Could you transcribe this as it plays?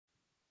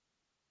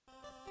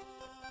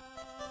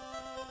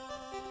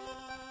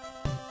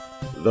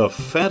The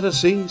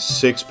Fantasy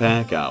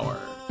Six-Pack Hour.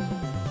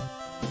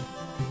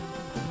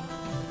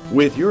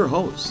 With your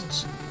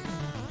hosts,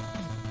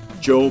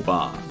 Joe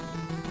Bob.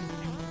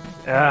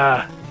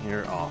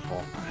 You're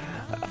awful.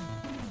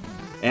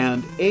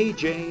 And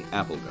AJ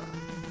Applegarth.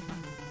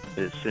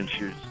 It's Sin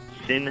Shu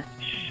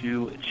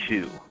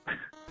Chu.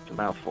 It's a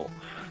mouthful.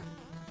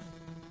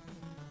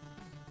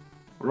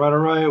 All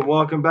right.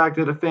 Welcome back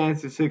to the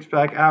Fantasy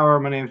Six-Pack Hour.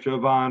 My name is Joe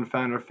Bond,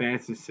 founder of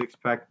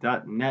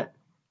FantasySixpack.net.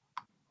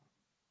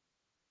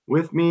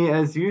 With me,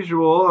 as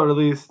usual, or at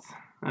least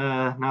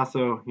not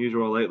so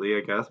usual lately, I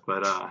guess,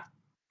 but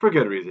for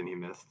good reason he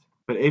missed.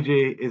 But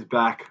AJ is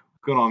back.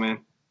 What's going on,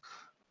 man?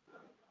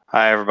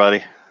 Hi,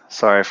 everybody.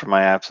 Sorry for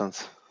my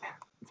absence.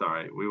 It's all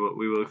right. We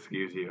will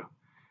excuse you.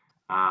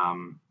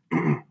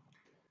 So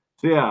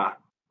yeah,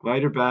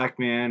 glad you're back,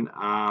 man.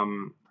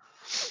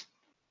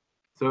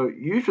 So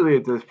usually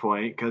at this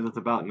point, because it's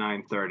about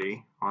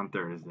 9:30 on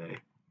Thursday,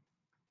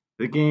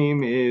 the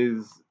game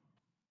is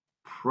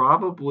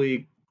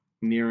probably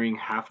nearing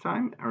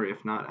halftime, or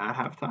if not at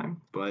halftime.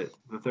 But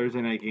the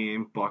Thursday night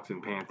game, Bucks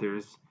and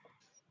Panthers,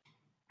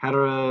 had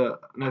a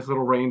nice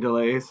little rain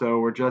delay, so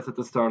we're just at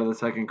the start of the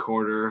second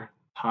quarter,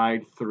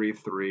 tied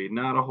 3-3.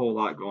 Not a whole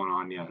lot going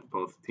on yet.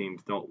 Both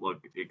teams don't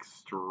look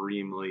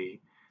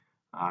extremely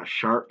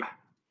sharp.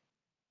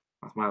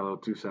 That's my little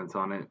 2 cents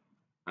on it.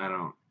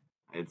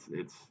 It's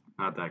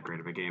not that great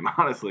of a game,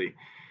 honestly.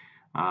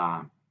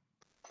 Got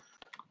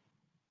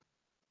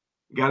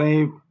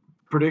any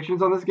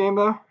predictions on this game,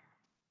 though?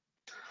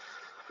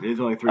 It is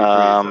only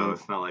 3-3, so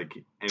it's not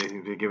like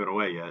anything's been given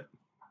away yet.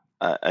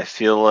 I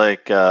feel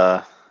like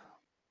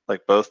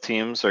both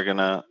teams are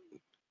gonna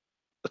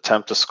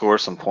attempt to score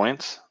some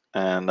points,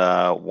 and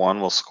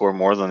one will score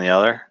more than the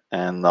other,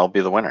 and they'll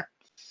be the winner.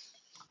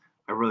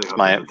 I really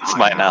hope it's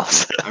my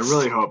analysis. I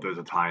really hope there's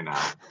a tie now.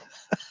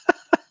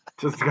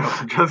 just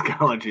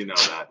gonna let you know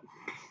that.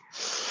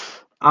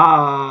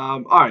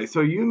 All right, so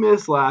you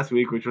missed last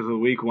week, which was a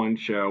week 1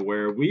 show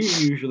where we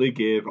usually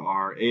give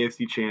our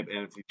AFC champ,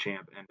 NFC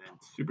champ, and then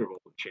Super Bowl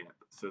champ.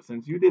 So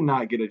since you did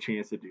not get a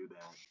chance to do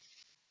that,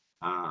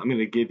 I'm going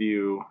to give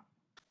you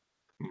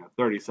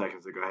 30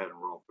 seconds to go ahead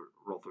and roll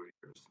through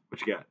yours.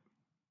 What you got?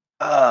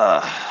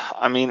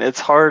 I mean, it's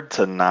hard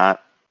to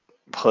not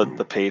put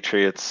the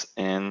Patriots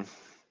in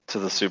to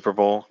the Super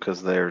Bowl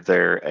because they're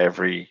there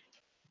every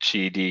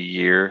GD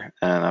year,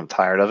 and I'm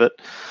tired of it.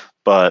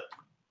 But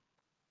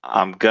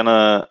I'm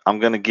gonna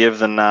give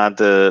the nod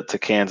to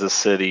Kansas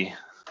City.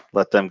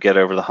 Let them get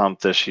over the hump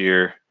this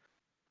year.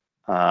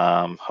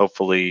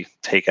 Hopefully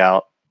take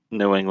out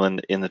New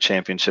England in the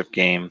championship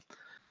game.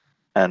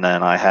 And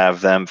then I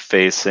have them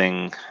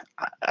facing.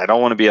 I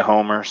don't want to be a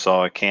homer,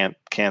 so I can't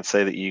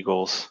say the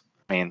Eagles.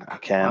 I mean, I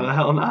can. Why the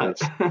hell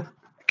not? I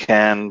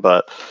can,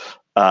 but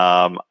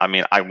I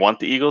mean, I want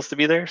the Eagles to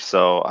be there,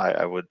 so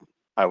I would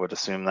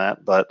assume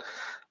that. But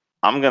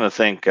I'm gonna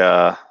think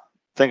I'm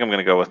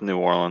gonna go with New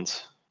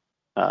Orleans.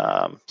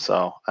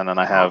 And then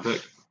I have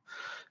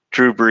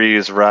Drew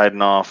Brees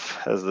riding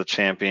off as the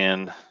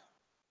champion,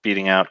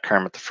 beating out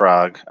Kermit the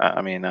Frog.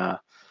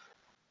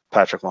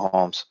 Patrick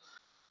Mahomes.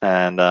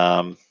 And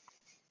I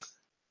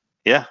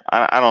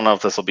don't know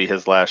if this will be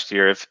his last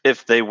year.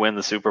 If they win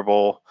the Super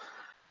Bowl,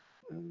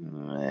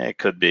 it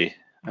could be.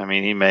 I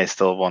mean, he may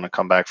still want to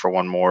come back for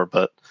one more,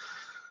 but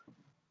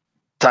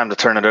time to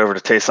turn it over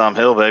to Taysom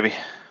Hill, baby.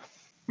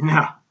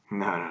 No.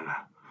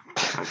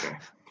 Okay.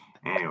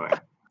 Anyway.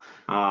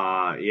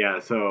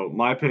 So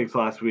my picks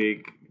last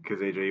week, because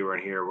AJ, you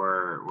weren't here,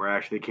 were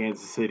actually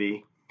Kansas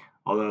City.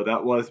 Although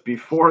that was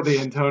before the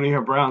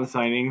Antonio Brown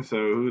signing, so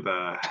who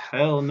the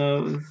hell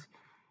knows?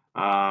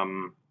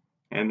 And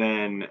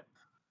then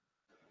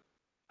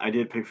I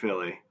did pick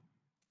Philly,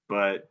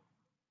 but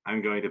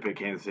I'm going to pick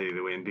Kansas City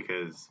to win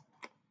because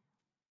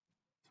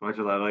as much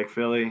as I like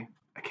Philly,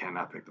 I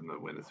cannot pick them to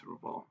win the Super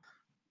Bowl.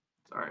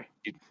 Sorry.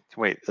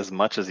 Wait, as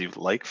much as you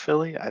like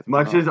Philly? As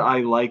much as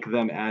I like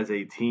them as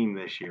a team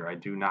this year, I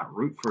do not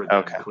root for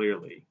them,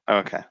 clearly.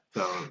 Okay.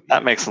 So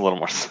that makes a little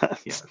more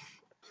sense. Yes.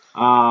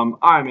 All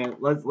right, man.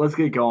 Let's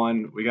get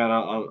going. We got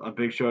a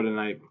big show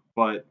tonight,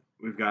 but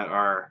we've got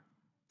our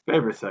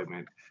favorite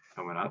segment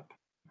coming up.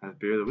 That's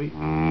Beer of the Week.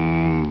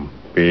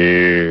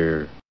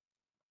 Beer.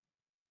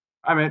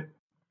 All right, man.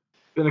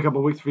 Been a couple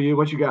of weeks for you.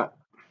 What you got?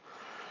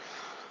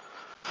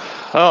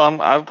 Oh,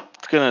 I'm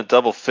gonna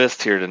double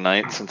fist here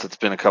tonight since it's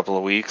been a couple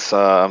of weeks.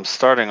 I'm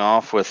starting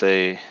off with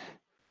a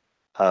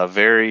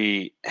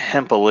very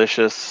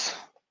hempalicious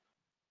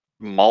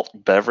malt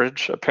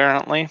beverage,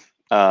 apparently,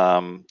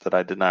 that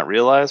I did not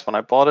realize when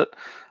I bought it.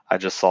 I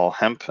just saw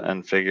hemp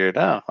and figured,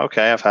 oh,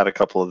 okay, I've had a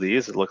couple of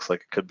these. It looks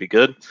like it could be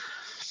good.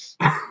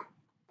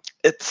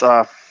 It's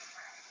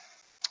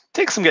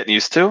takes some getting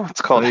used to.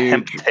 It's called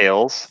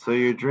Hemptails. So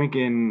you're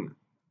drinking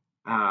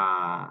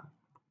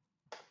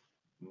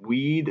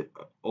weed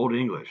Old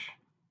English.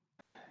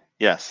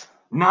 Yes.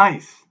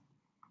 Nice.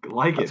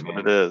 Like That's it, man.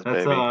 What it is,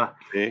 That's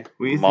baby.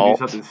 we used Malt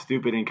to do something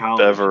stupid in college.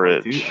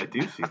 Beverage. I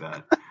do see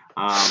that.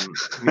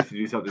 We used to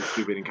do something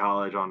stupid in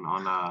college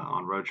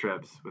on road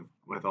trips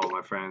with all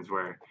my friends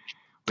where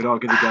we'd all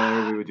get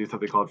together. We would do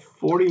something called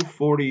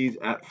 40/40s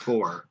at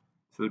 4.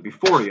 So there'd be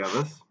 40 of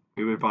us.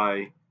 We would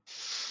buy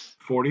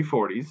 40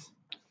 40s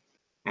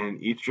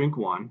and each drink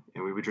one,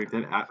 and we would drink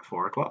that at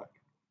 4 o'clock.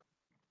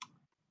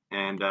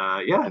 And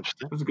yeah,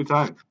 Interesting. it was a good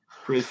time.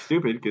 Pretty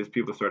stupid because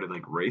people started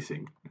like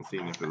racing and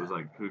seeing if it was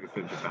like who could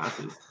finish it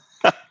fastest.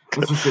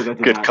 Let's just say that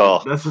did Good not.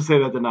 call. Let's just say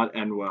that did not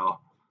end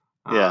well.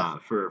 Yeah.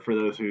 For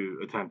those who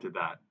attempted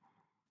that.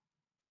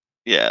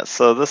 Yeah.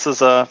 So this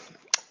is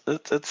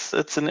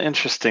it's an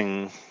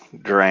interesting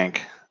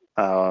drink.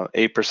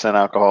 8%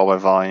 alcohol by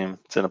volume.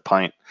 It's in a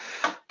pint.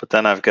 But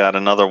then I've got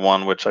another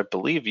one which I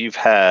believe you've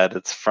had.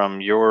 It's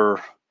from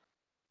your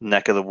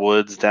neck of the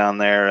woods down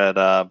there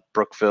at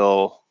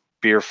Brookville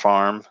Beer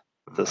Farm.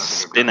 The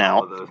Spin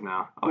Out. Those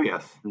now. Oh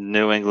yes.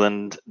 New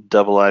England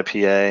double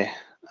IPA.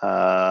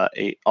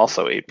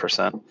 Also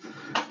 8%.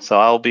 So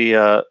I'll be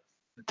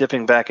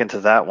dipping back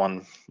into that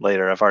one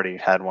later. I've already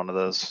had one of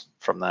those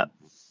from that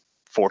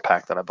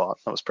 4-pack that I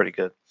bought. That was pretty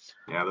good.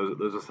 Yeah,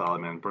 those are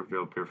solid, man.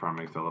 Brookfield Beer Farm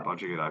makes a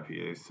bunch of good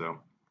IPAs, so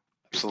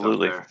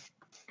Absolutely. there.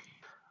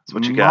 That's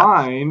what you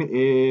got. Mine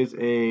is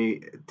a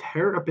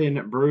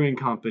Terrapin Brewing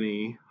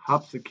Company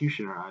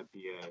Hopsecutioner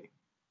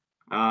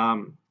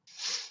IPA.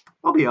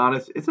 I'll be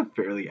honest, it's a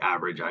fairly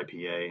average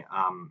IPA.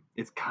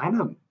 It's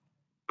kind of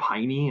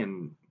piney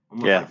and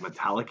almost like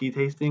metallic-y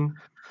tasting.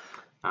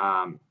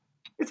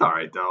 It's all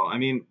right though. I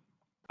mean,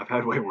 I've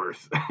had way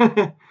worse,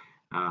 but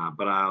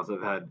I also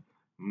have had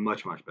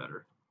much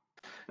better.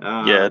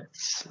 Yeah,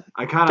 it's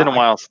been a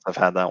while since I've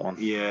had that one.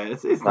 Yeah,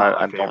 it's not my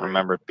I favorite. don't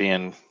remember it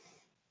being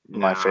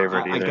my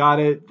favorite either. I got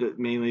it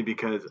mainly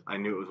because I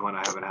knew it was one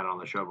I haven't had on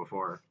the show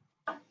before.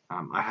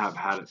 I have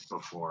had it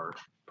before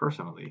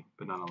personally,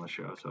 but not on the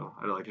show. So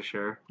I'd like to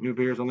share new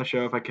beers on the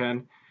show if I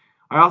can.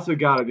 I also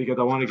got it because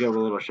I want to give a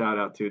little shout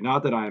out to,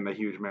 not that I am a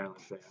huge Maryland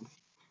fan.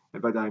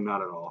 In fact, I'm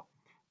not at all.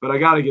 But I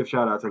got to give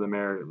shout out to the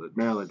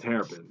Maryland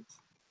Terrapins,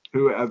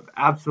 who have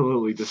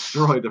absolutely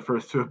destroyed the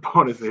first 2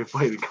 opponents they've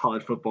played in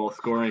college football,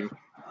 scoring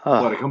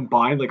a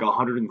combined like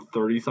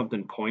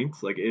 130-something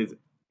points. Like, it is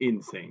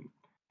insane.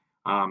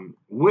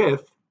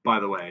 With, by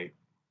the way,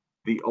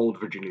 the old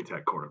Virginia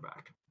Tech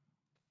quarterback.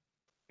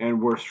 And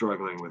we're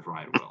struggling with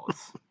Ryan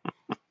Willis.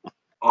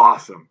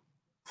 Awesome.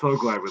 So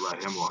glad we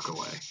let him walk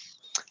away.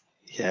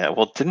 Yeah,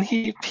 well, didn't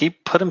he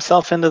put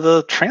himself into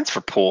the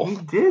transfer pool? He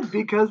did,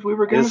 because we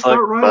were going to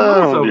start Ryan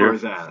Willis over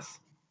his ass.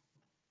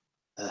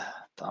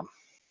 Dumb.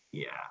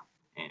 Yeah.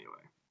 Anyway.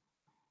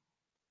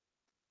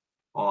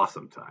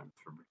 Awesome times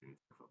for Virginia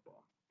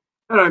football.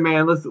 All right,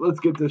 man. Let's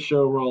get this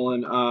show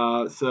rolling.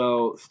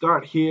 So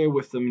start here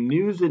with some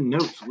news and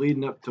notes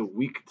leading up to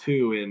week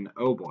 2, and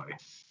oh boy.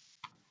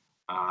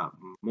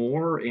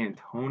 More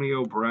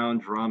Antonio Brown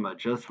drama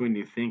just when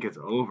you think it's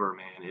over,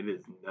 man. It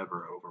is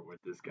never over with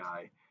this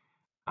guy.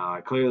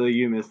 Clearly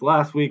you missed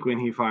last week when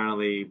he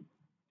finally,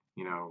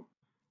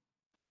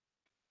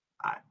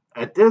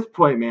 at this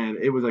point, man,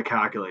 it was a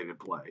calculated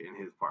play in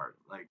his part.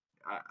 Like,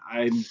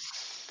 I'm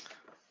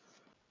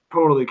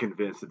totally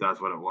convinced that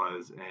that's what it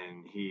was.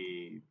 And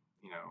he,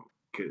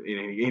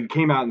 he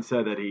came out and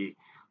said that he,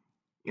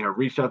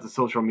 reached out to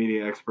social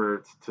media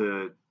experts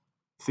to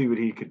see what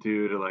he could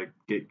do to like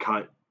get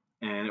cut,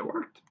 and it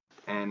worked.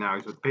 And now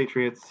he's with the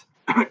Patriots.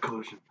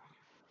 Collusion.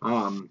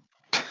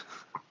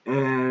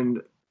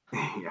 And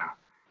yeah.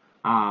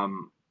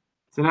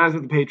 So now he's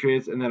with the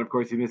Patriots, and then of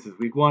course he misses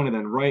week 1, and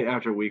then right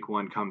after week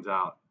 1 comes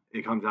out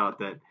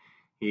that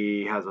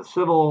he has a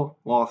civil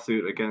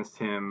lawsuit against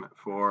him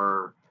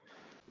for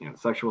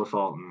sexual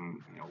assault and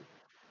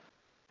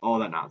all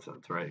that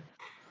nonsense, right?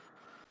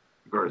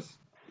 Of course,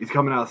 he's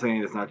coming out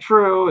saying it's not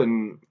true,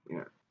 and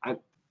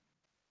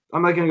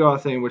I'm not going to go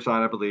out saying which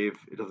side I believe.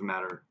 It doesn't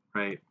matter,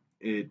 right?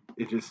 It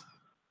just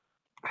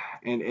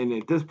and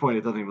at this point,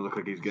 it doesn't even look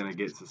like he's going to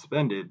get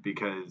suspended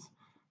because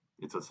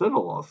it's a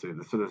civil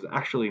lawsuit, so there's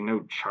actually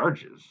no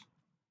charges.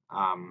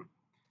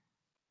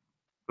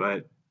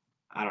 But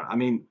I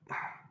mean,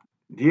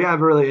 do you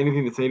have really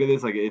anything to say to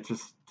this? Like, it's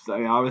just,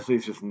 obviously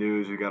it's just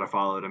news you got to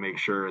follow to make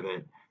sure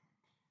that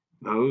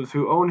those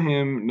who own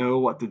him know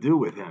what to do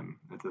with him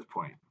at this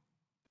point.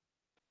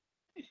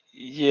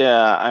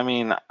 Yeah, I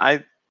mean,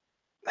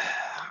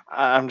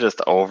 I'm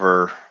just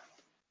over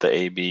the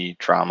AB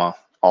drama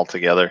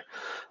altogether.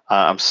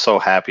 I'm so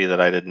happy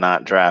that I did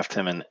not draft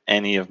him in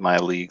any of my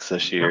leagues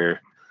this year.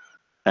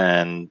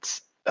 And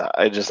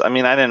I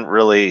didn't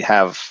really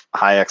have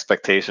high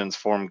expectations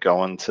for him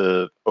going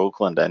to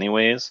Oakland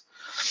anyways.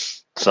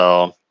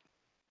 So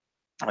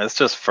it's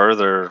just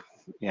further,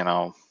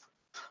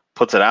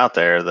 puts it out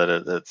there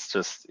that it's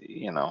just,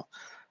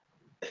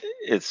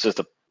 it's just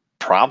a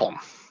problem.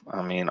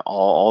 I mean,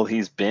 all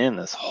he's been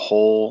this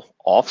whole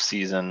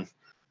offseason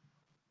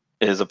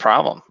is a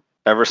problem.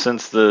 Ever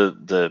since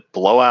the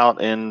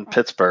blowout in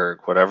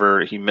Pittsburgh,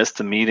 whatever, he missed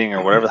a meeting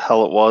or whatever the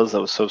hell it was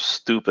that was so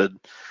stupid.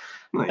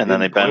 And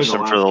then they benched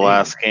him for the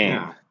last game.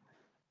 Yeah.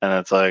 And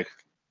it's like,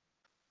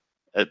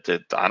 it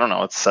I don't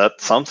know, it set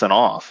something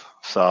off.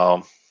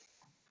 So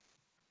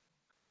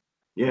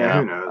yeah,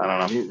 who knows?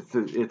 I don't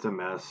know. It's a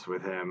mess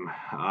with him.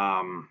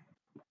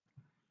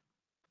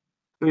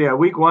 So yeah,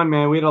 week one,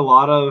 man, we had a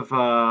lot of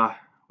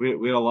we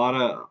had a lot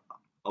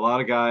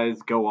of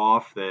guys go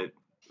off that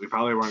we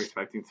probably weren't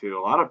expecting to. A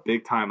lot of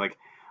big time, like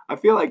I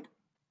feel like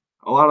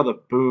a lot of the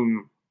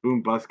boom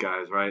bust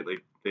guys, right?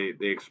 Like they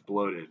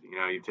exploded. You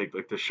know, you take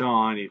like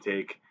Deshaun, you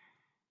take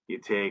you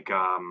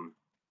know,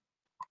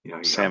 you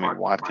got Sammy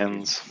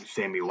Watkins.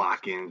 Sammy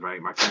Watkins,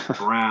 right? Marquise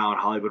Brown,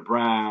 Hollywood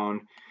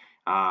Brown,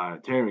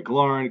 Terry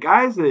McLaurin,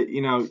 guys that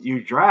you know you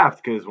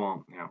draft because,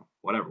 well, you know,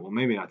 whatever. Well,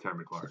 maybe not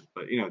Terry McLaurin,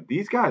 but you know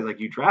these guys like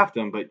you draft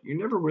them, but you're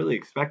never really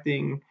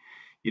expecting.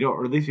 You don't,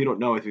 or at least you don't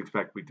know what to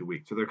expect week to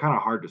week. So they're kind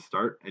of hard to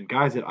start. And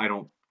guys that I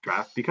don't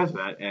draft because of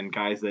that, and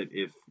guys that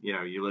if you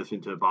know you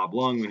listen to Bob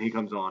Lung when he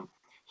comes on,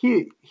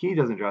 he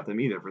doesn't draft them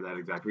either for that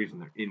exact reason.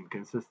 They're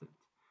inconsistent.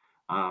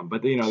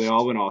 But you know they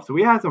all went off. So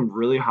we had some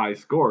really high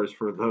scores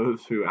for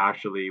those who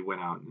actually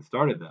went out and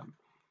started them.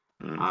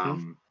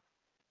 Mm-hmm.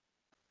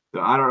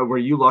 So I don't know. Were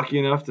you lucky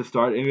enough to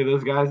start any of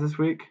those guys this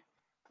week?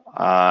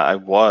 I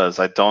was.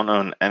 I don't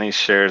own any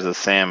shares of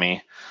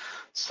Sammy,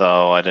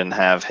 so I didn't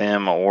have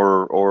him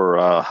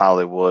or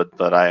Hollywood,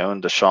 but I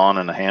owned Deshaun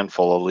in a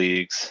handful of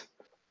leagues.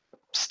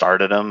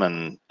 Started him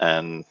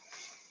and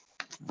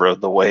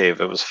rode the wave.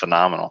 It was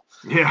phenomenal.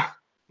 Yeah,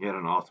 he had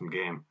an awesome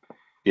game.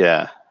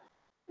 Yeah.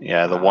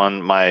 The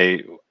one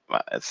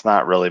it's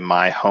not really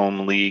my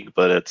home league,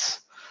 but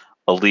it's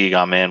a league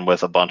I'm in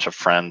with a bunch of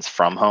friends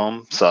from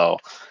home. So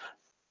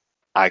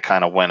I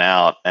kind of went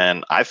out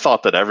and I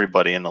thought that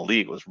everybody in the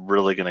league was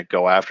really going to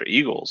go after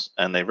Eagles,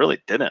 and they really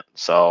didn't.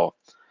 So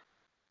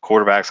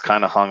quarterbacks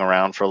kind of hung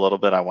around for a little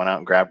bit. I went out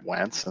and grabbed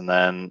Wentz, and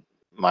then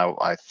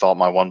I thought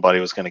my one buddy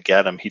was going to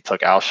get him. He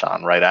took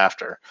Alshon right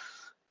after.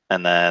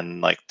 And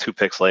then like 2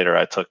 picks later,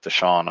 I took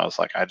Deshaun. I was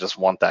like, I just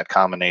want that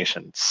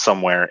combination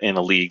somewhere in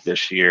a league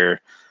this year.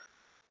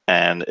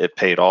 And it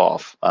paid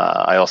off.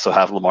 I also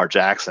have Lamar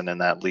Jackson in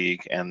that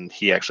league, and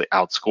he actually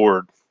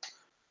outscored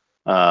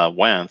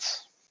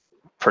Wentz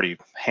pretty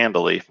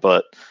handily,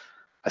 but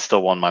I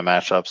still won my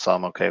matchup, so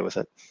I'm okay with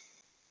it.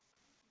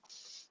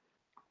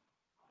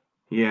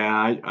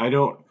 Yeah, I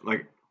don't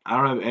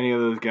have any of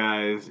those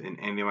guys in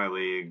any of my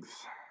leagues.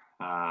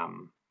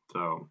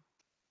 So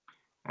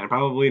and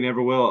probably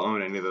never will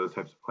own any of those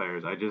types of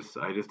players. I just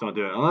don't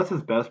do it unless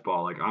it's best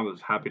ball. Like I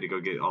was happy to go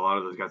get a lot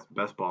of those guys in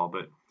best ball,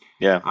 but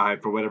yeah, I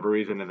for whatever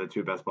reason in the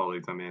 2 best ball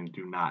leagues I'm in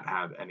do not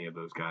have any of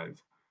those guys.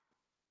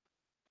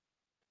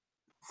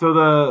 So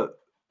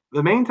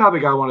the main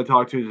topic I want to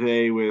talk to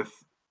today with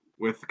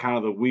kind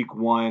of the week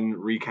 1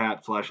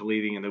 recap /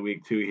 leading in the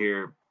week 2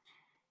 here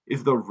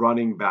is the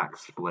running back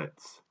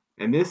splits,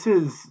 and this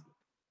is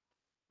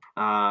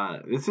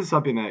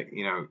something that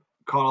you know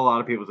caught a lot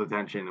of people's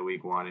attention in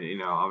week 1. And, you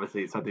know,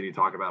 obviously it's something you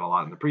talk about a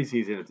lot in the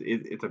preseason.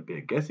 It's a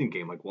big guessing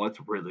game, like what's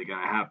really going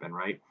to happen,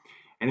 right?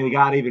 And it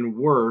got even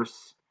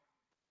worse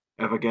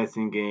of a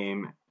guessing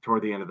game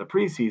toward the end of the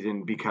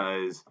preseason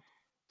because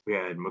we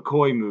had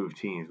McCoy move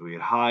teams, we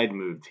had Hyde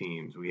move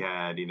teams, we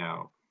had you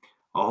know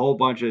a whole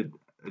bunch of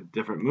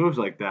different moves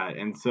like that,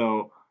 and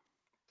so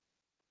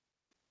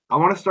I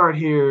want to start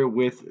here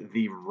with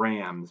the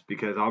Rams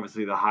because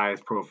obviously the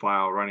highest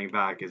profile running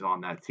back is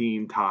on that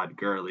team, Todd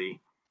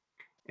Gurley.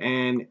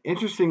 And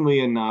interestingly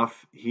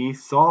enough, he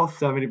saw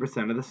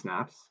 70% of the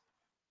snaps,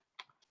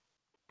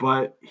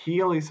 but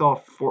he only saw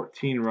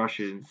 14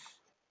 rushes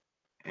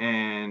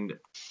and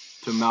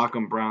to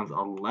Malcolm Brown's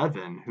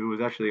 11, who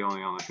was actually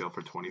only on the field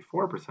for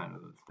 24%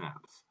 of the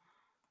snaps.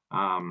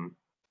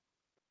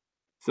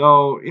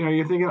 So, you know,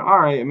 you're thinking, all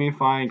right, I mean,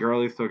 fine,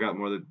 Gurley still got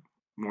more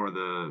of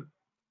the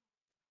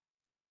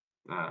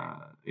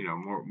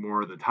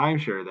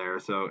timeshare there,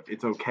 so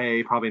it's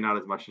okay. Probably not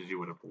as much as you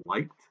would have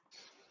liked.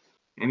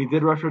 And he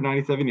did rush for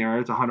 97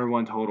 yards,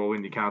 101 total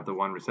when you count the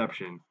 1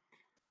 reception.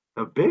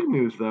 The big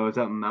news, though, is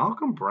that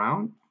Malcolm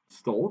Brown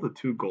stole the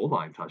 2 goal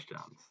line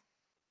touchdowns.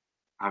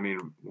 I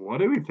mean, what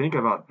do we think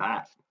about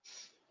that?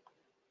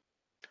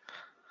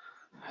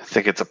 I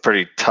think it's a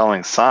pretty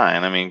telling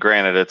sign. I mean,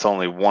 granted, it's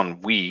only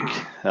 1 week,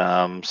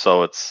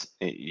 so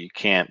you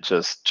can't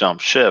just jump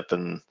ship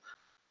and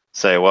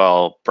say,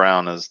 well,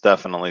 Brown is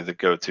definitely the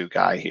go-to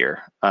guy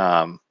here.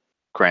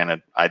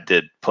 Granted, I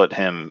did put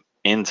him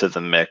into the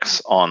mix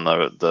on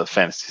the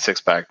fantasy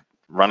 6-pack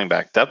running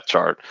back depth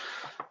chart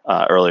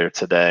earlier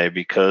today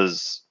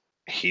because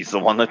he's the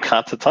one that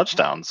got the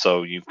touchdown.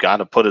 So you've got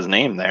to put his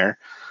name there.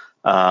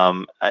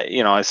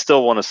 I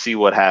still want to see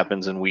what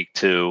happens in week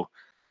 2.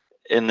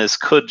 And this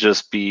could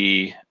just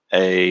be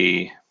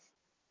a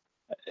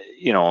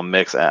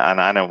mix.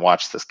 And I didn't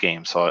watch this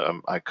game,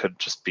 so I could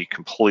just be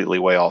completely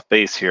way off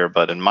base here.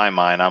 But in my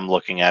mind, I'm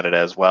looking at it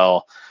as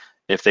well.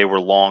 If they were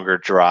longer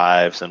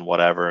drives and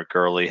whatever,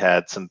 Gurley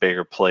had some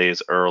bigger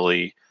plays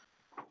early,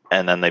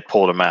 and then they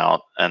pulled him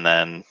out, and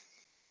then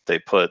they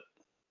put,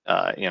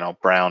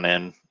 Brown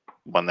in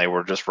when they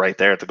were just right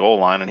there at the goal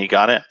line, and he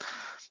got in.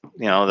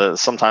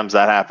 Sometimes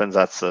that happens.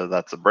 That's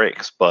the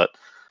breaks. But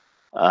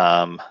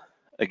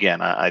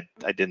again, I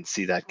didn't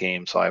see that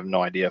game, so I have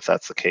no idea if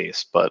that's the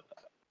case, but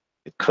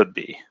it could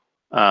be.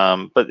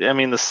 But I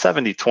mean, the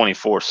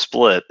 70-24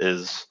 split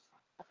is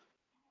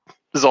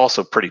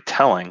also pretty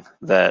telling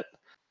that,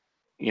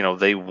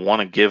 they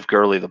want to give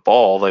Gurley the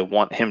ball. They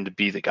want him to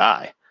be the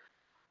guy.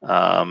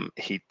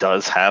 He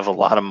does have a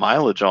lot of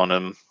mileage on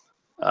him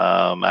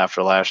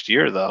after last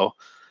year, though.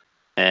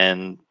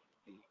 And,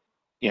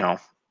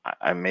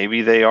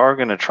 maybe they are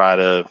going to try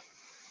to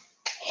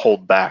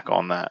hold back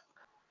on that.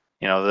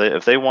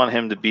 If they want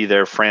him to be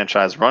their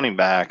franchise running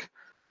back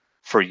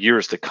for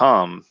years to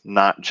come,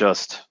 not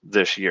just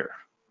this year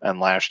and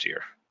last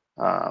year.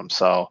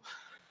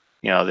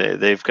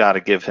 They've got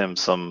to give him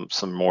some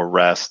more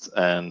rest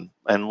and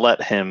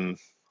let him,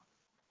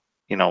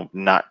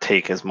 not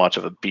take as much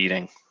of a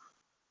beating.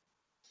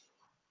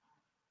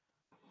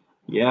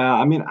 Yeah,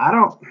 I mean, I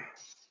don't.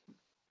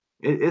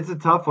 It's a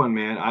tough one,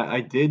 man.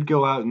 I did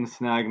go out and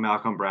snag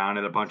Malcolm Brown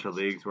in a bunch of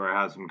leagues where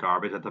I have some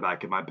garbage at the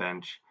back of my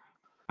bench.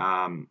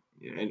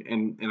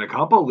 In a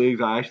couple of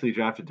leagues, I actually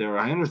drafted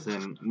Darrell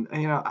Henderson.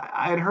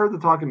 I had heard the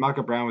talk that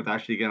Malcolm Brown was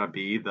actually going to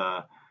be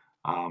the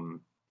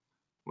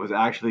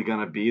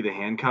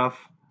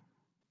handcuff,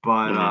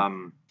 but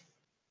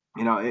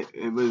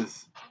it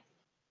was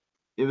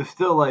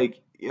still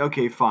like,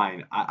 okay,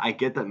 fine. I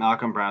get that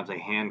Malcolm Brown's a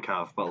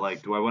handcuff, but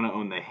like, do I want to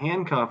own the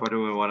handcuff or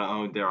do I want to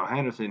own Darrell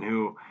Henderson,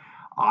 who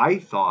I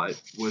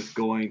thought was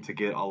going to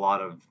get a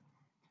lot of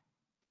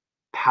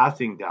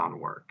passing down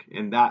work,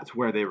 and that's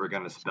where they were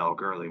going to spell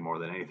Gurley more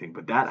than anything.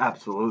 But that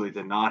absolutely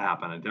did not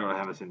happen, and Darrell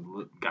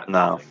Henderson got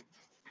nothing.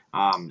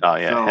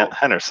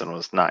 Henderson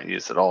was not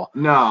used at all.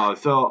 No,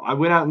 so I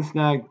went out and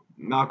snagged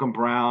Malcolm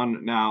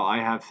Brown. Now I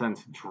have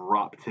since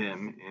dropped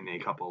him in a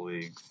couple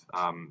leagues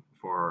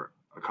for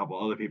a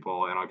couple other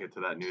people, and I'll get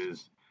to that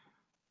news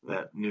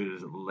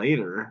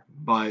later.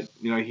 But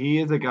he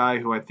is a guy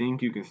who I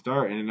think you can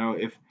start, and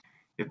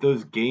if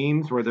those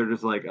games where they're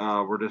just like,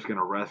 we're just going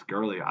to rest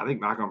Gurley, I think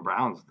Malcolm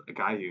Brown's a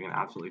guy you can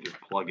absolutely just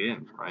plug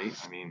in, right?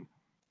 I mean,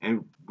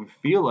 and we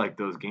feel like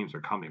those games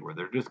are coming where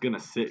they're just going to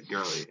sit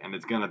Gurley and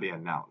it's going to be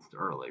announced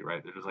early,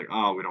 right? They're just like,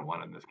 oh, we don't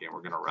want him this game.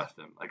 We're going to rest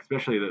him. Like,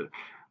 especially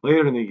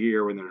later in the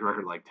year when there's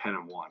record like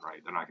 10-1,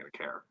 right? They're not going to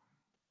care.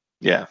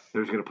 Yeah.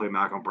 They're just going to play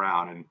Malcolm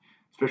Brown, and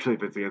especially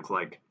if it's against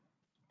like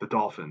the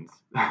Dolphins,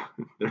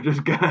 they're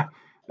just going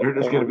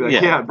to be like,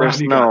 yeah, Brown,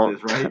 you got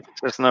this, right?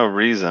 There's no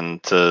reason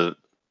to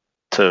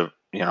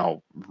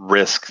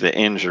risk the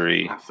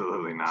injury.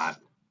 Absolutely not.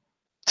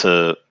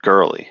 To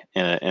Gurley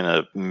in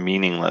a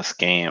meaningless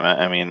game.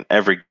 I mean,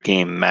 every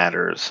game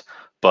matters,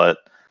 but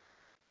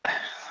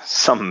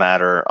some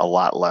matter a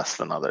lot less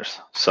than others.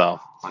 So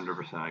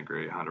 100%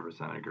 agree.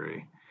 100%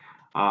 agree.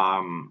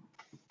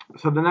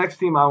 So the next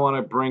team I want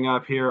to bring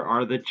up here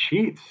are the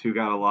Chiefs, who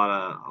got a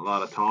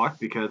lot of talk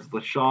because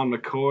LaShawn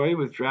McCoy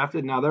was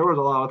drafted. Now there was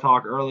a lot of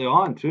talk early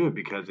on too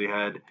because they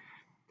had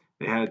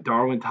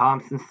Darwin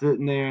Thompson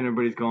sitting there, and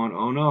everybody's going,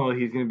 "Oh no,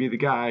 he's going to be the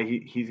guy.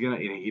 He's going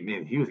to." He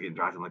was getting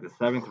drafted in like the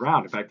 7th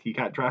round. In fact, he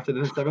got drafted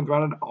in the 7th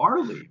round in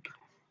our league.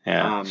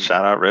 Yeah,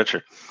 shout out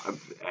Richard.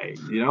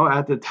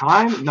 At the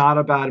time, not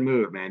a bad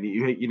move, man.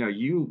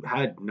 You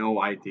had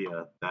no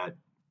idea that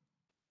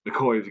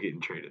McCoy was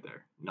getting traded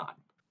there, none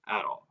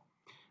at all.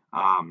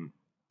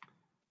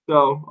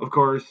 So of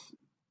course,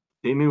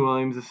 Damian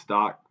Williams'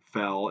 stock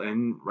fell,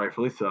 and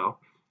rightfully so.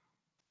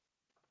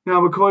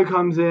 Now, McCoy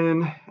comes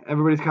in,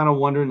 everybody's kind of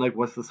wondering, like,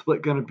 what's the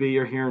split going to be?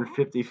 You're hearing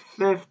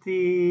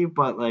 50-50,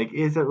 but, like,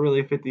 is it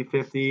really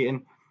 50-50?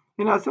 And,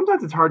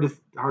 sometimes it's hard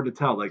to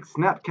tell. Like,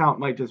 snap count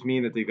might just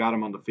mean that they got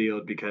him on the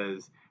field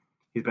because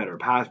he's better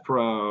pass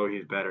pro,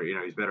 he's better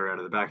out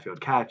of the backfield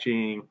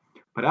catching,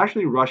 but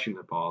actually rushing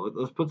the ball.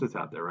 Let's put this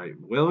out there, right?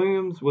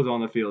 Williams was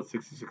on the field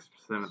 66%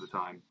 of the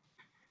time,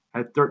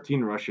 had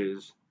 13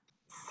 rushes,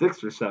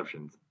 6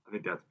 receptions. I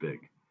think that's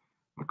big.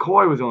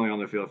 McCoy was only on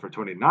the field for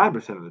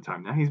 29% of the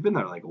time. Now, he's been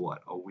there like,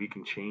 what, a week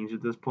and change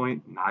at this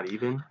point? Not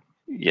even?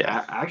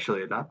 Yeah.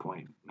 Actually, at that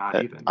point, not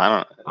even.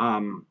 I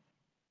don't.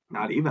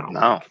 Not even a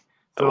no, week.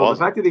 So the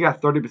fact that he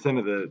got 30%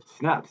 of the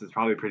snaps is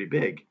probably pretty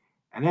big.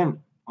 And then,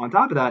 on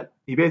top of that,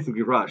 he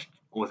basically rushed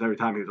almost every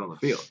time he was on the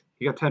field.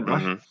 He got 10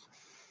 rushes.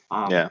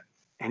 Yeah.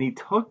 And he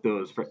took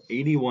those for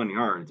 81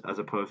 yards as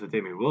opposed to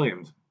Damian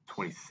Williams,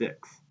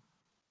 26.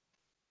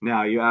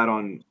 Now, you add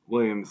on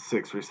Williams'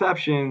 6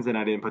 receptions, and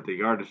I didn't put the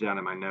yardage down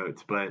in my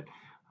notes, but,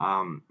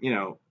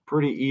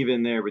 pretty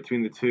even there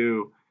between the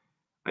two.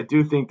 I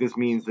do think this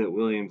means that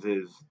Williams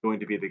is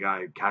going to be the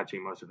guy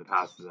catching most of the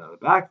passes out of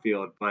the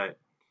backfield, but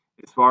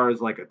as far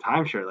as, like, a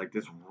timeshare, like,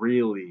 this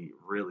really,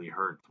 really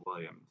hurts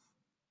Williams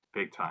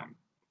big time.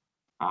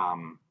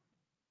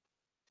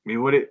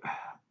 Where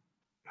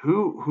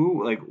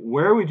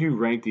would you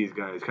rank these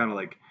guys? Kind of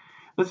like,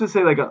 let's just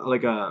say like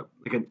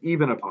an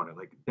even opponent,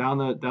 like down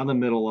the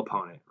middle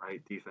opponent,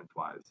 right? Defense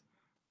wise,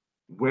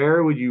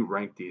 where would you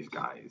rank these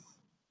guys?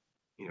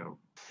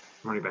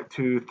 Running back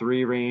 2,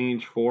 3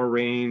 range, 4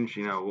 range.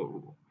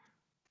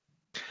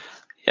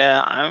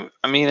 Yeah,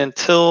 I mean,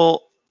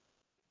 until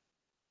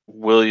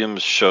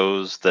Williams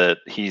shows that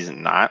he's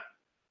not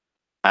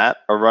at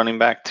a running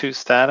back 2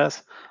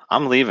 status,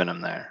 I'm leaving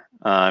him there.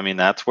 I mean,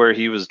 that's where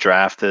he was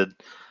drafted.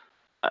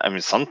 I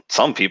mean,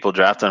 some people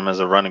drafted him as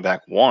a running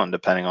back 1,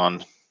 depending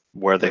on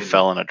where they When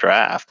fell you- in a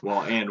draft.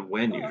 Well, and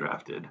when you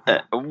drafted.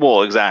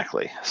 Well,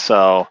 exactly.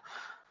 So,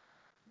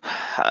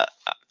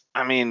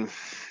 I mean,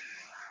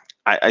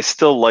 I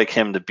still like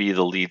him to be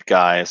the lead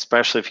guy,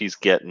 especially if he's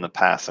getting the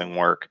passing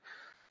work.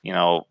 You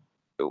know,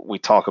 we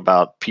talk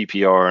about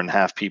PPR and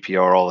half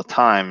PPR all the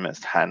time,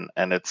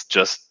 and it's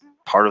just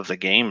part of the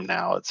game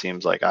now. It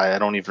seems like I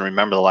don't even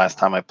remember the last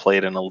time I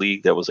played in a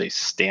league that was a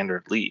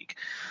standard league.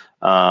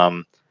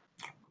 But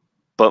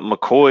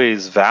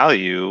McCoy's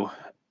value,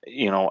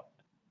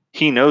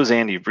 he knows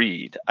Andy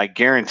Reid. I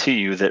guarantee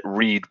you that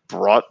Reid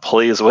brought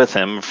plays with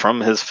him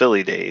from his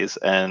Philly days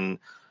and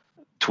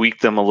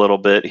tweaked them a little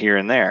bit here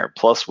and there.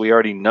 Plus, we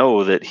already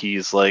know that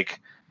he's like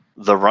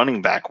the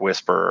running back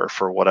whisperer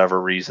for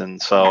whatever reason.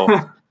 So,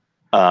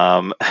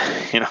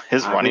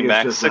 his running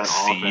backs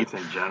succeed. Offense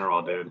in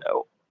general, dude.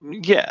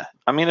 Yeah,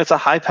 I mean, it's a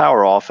high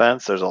power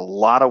offense. There's a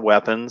lot of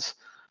weapons.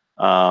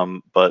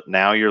 But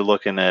now you're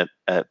looking at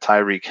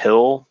Tyreek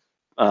Hill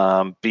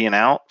being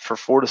out for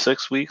 4 to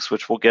 6 weeks,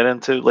 which we'll get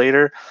into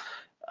later.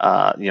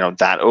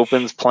 That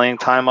opens playing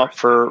time up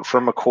for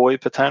McCoy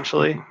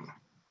potentially.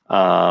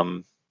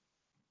 The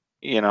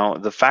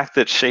fact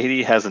that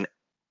Shady has an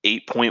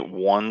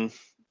 8.1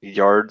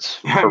 yards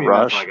per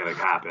rush, that's not going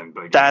to happen.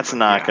 But that's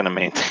not going to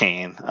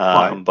maintain.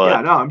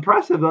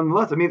 Impressive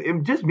nonetheless. I mean,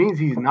 it just means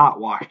he's not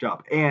washed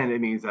up, and it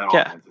means that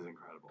offense is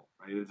incredible.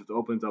 Right? It just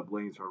opens up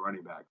lanes for a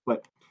running back, but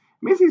it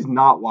means he's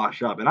not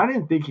washed up, and I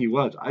didn't think he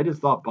was. I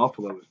just thought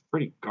Buffalo was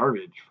pretty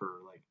garbage for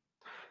like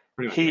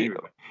pretty much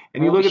everybody.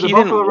 And you look at the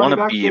Buffalo running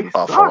backs, they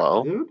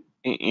Buffalo. Sucked,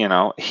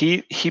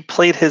 dude. He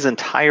played his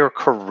entire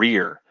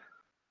career,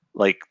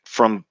 like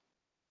from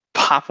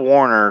Pop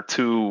Warner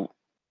to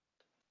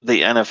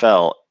the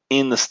NFL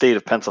in the state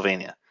of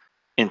Pennsylvania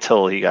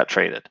until he got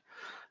traded.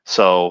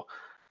 So,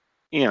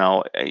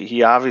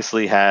 he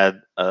obviously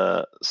had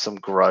some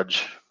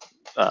grudge,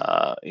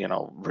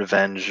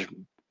 revenge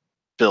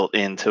built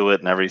into it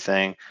and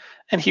everything.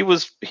 And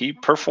he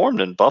performed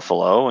in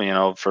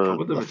Buffalo,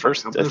 for the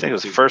first, I think it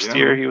was first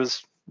year he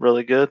was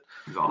really good.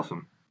 He's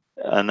awesome.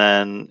 And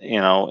then,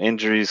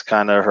 injuries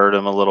kind of hurt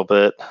him a little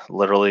bit,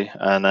 literally.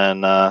 And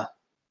then,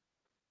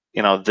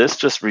 this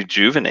just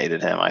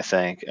rejuvenated him, I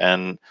think.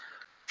 And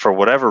for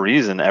whatever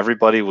reason,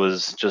 everybody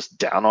was just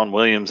down on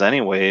Williams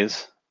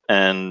anyways.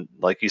 And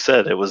like you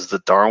said, it was the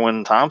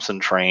Darwin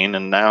Thompson train,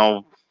 and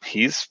now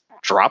he's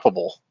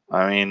droppable.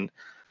 I mean,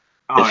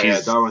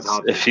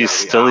 if he's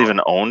still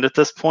even owned at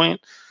this point,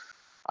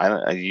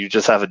 you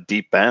just have a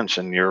deep bench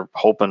and you're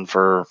hoping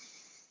for,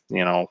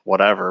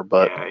 whatever.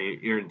 But yeah,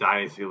 you're in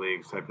dynasty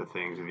leagues type of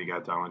things if you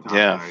got Darwin Thompson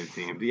on your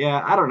team. But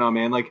yeah, I don't know,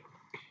 man. Like,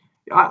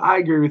 I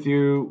agree with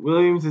you.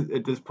 Williams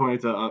at this point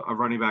is a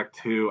running back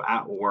 2,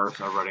 at worst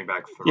a running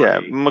back 3. Yeah,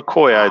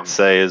 McCoy I'd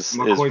say is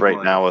right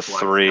like now a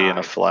 3 guy. and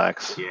a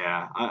flex.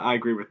 Yeah, I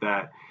agree with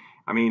that.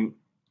 I mean,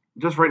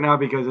 just right now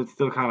because it's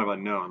still kind of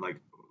unknown.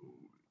 Like,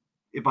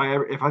 if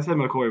I said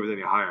McCoy was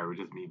any higher, it would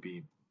just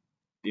be,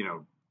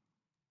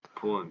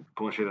 pulling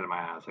shit out of my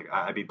ass. Like,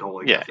 I'd be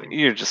totally guessing.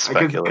 You're just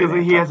speculating.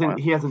 Because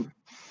he hasn't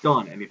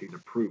done anything to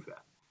prove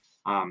that.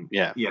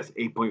 Yes,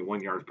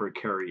 8.1 yards per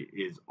carry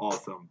is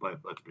awesome, but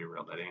let's be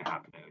real, that ain't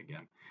happening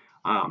again.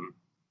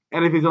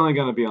 And if he's only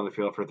going to be on the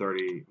field for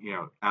 30,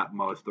 at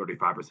most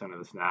 35% of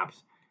the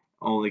snaps,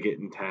 only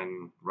getting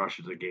 10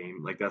 rushes a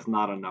game, like that's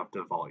not enough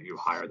to vault you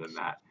higher than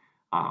that.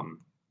 Now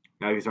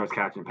if he starts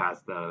catching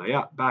passes out of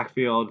the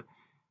backfield,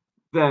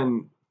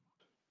 then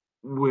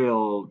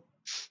we'll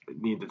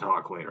need to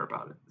talk later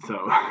about it.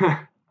 So,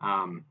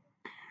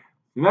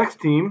 the next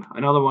team,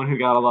 another one who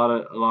got a lot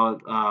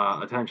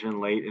of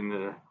attention late in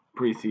the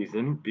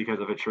preseason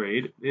because of a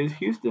trade, is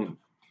Houston.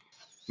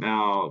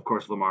 Now, of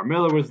course, Lamar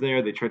Miller was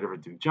there. They traded for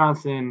Duke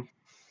Johnson.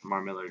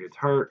 Lamar Miller gets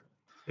hurt.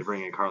 They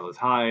bring in Carlos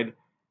Hyde.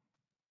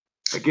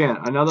 Again,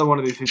 another one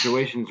of these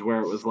situations where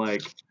it was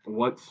like,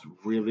 what's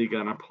really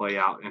going to play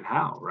out and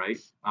how, right?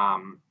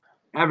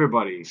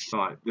 Everybody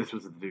thought this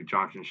was the Duke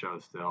Johnson show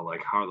still.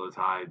 Like, Carlos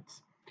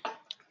Hyde's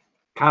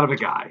kind of a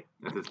guy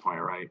at this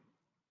point, right?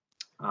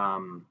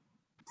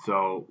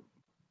 So,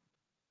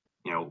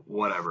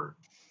 whatever.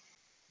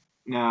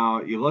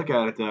 Now, you look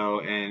at it,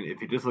 though, and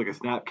if you just look at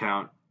snap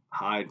count,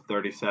 Hyde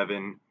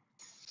 37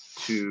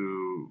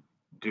 to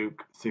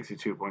Duke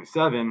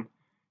 62.7,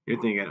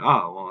 you're thinking,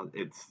 oh, well,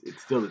 it's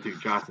still the Duke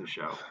Johnson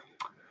show.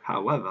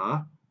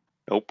 However,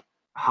 nope.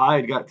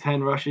 Hyde got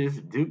 10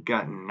 rushes, Duke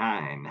got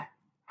 9.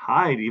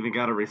 Hyde even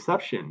got a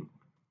reception.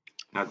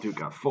 Now Duke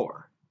got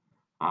 4.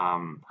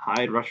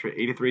 Hyde rushed for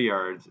 83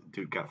 yards,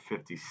 Duke got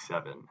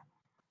 57.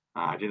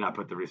 I did not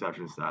put the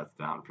reception stats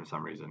down for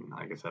some reason.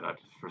 Like I said, I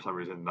for some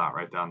reason did not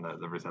write down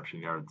the reception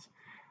yards.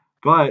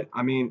 But,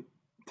 I mean,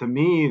 to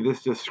me,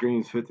 this just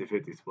screams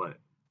 50-50 split.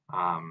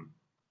 And,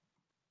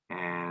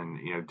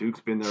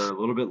 Duke's been there a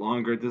little bit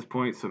longer at this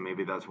point, so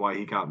maybe that's why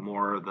he got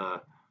more of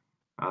the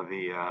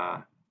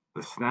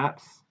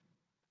snaps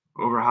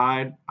over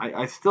Hyde.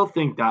 I still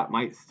think that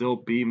might still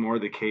be more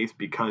the case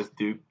because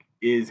Duke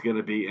is going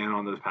to be in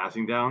on those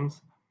passing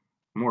downs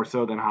more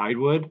so than Hyde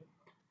would.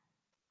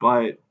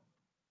 But,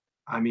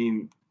 I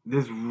mean,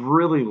 this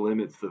really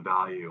limits the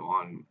value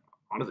on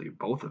honestly,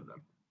 both of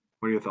them.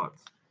 What are your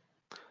thoughts?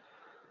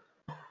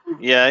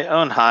 Yeah, I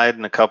own Hyde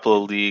in a couple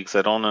of leagues.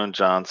 I don't own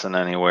Johnson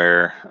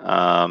anywhere.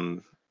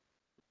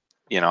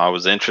 I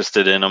was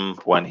interested in him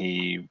when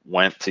he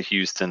went to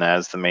Houston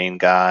as the main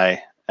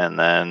guy, and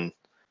then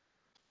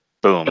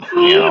boom,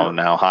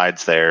 now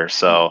Hyde's there.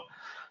 So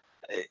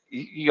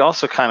you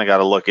also kind of got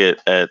to look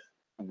at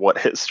what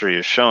history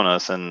has shown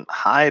us, and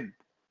Hyde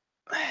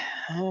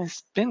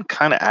has been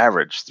kind of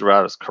average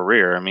throughout his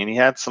career. I mean, he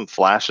had some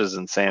flashes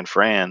in San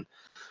Fran,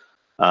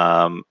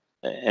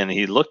 and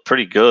he looked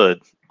pretty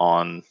good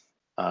on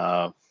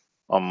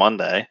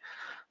Monday.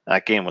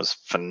 That game was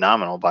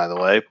phenomenal, by the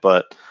way,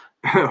 but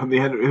I don't know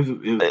if it was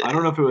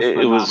phenomenal.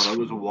 It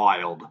was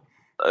wild.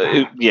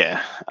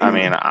 Yeah, I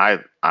mean, I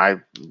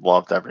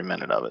loved every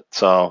minute of it.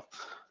 So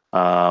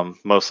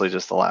mostly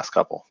just the last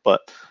couple,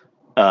 but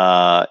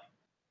I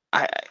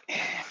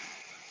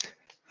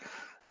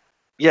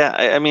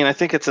mean, I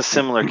think it's a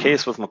similar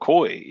case with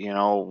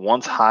McCoy.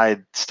 Once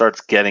Hyde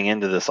starts getting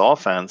into this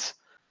offense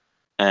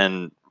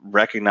and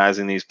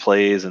recognizing these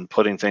plays and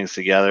putting things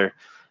together,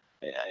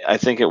 I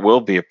think it will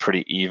be a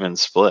pretty even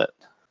split,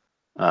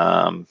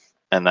 and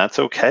that's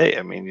okay.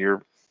 I mean,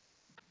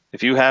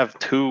 if you have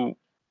two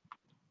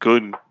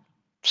good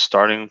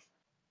starting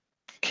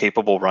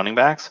capable running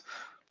backs,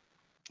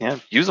 yeah,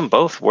 use them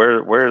both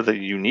where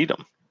you need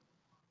them.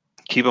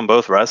 Keep them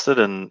both rested,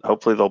 and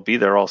hopefully they'll be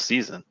there all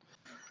season.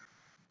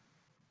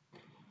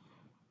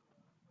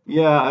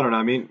 Yeah, I don't know.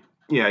 I mean,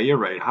 yeah, you're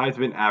right. Hyde's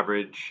been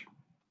average,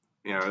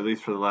 at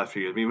least for the last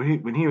few years. I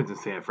mean, when he was in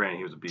San Fran,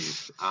 he was a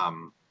beast.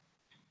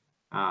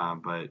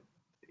 But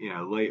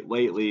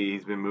lately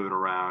he's been moving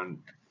around.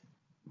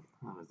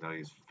 I don't know,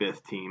 he's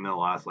 5th team in the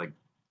last like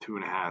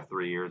 2.5,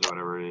 3 years or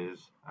whatever it is.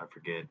 I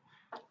forget.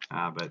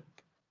 But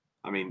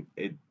I mean,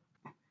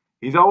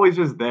 he's always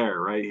just there,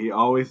 right? He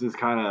always just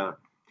kind of,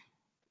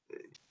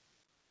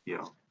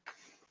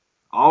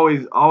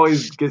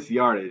 always gets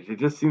yardage. It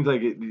just seems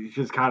like he's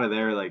just kind of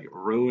there, like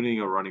ruining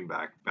a running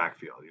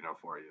backfield,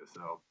 for you.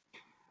 So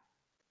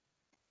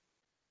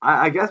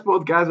I guess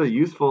both guys are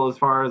useful as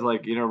far as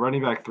like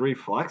running back 3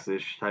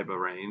 flex-ish type of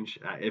range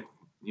if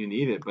you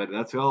need it. But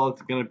that's all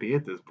it's gonna be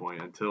at this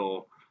point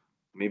until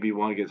maybe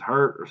one gets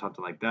hurt or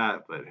something like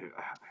that. But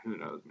who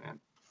knows, man.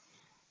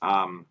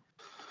 So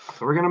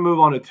we're gonna move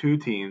on to 2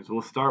 teams.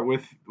 We'll start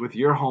with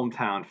your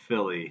hometown,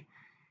 Philly.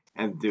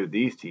 And dude,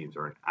 these teams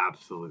are an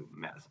absolute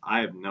mess.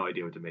 I have no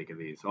idea what to make of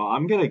these. So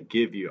I'm gonna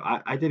give you.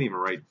 I didn't even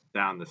write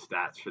down the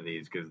stats for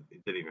these because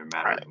it didn't even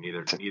matter. Right.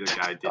 Neither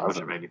guy did much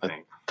of anything.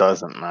 It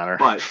doesn't matter.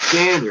 But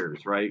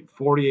Sanders, right?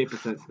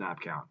 48%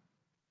 snap count.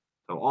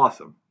 So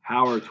awesome.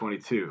 Howard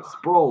 22.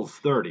 Sproles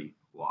 30.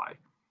 Why?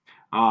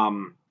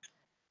 Then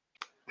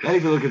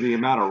if you look at the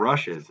amount of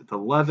rushes, it's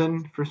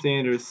 11 for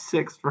Sanders,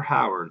 6 for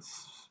Howard.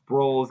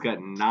 Sproles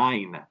got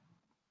 9.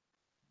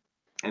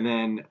 And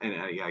then,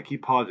 I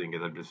keep pausing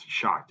because I'm just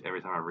shocked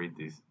every time I read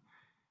these.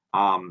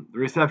 The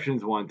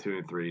receptions 1, 2,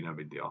 and 3, no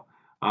big deal.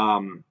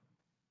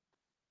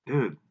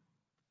 Dude,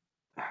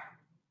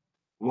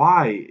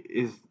 why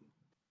is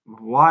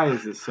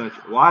this a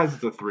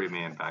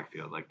 3-man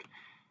backfield? Like,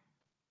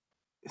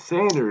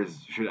 Sanders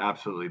should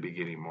absolutely be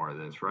getting more of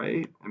this,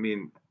 right? I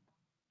mean,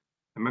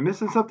 am I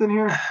missing something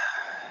here?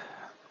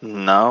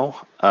 No.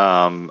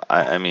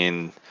 I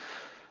mean,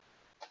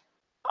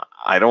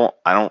 I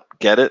don't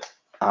get it.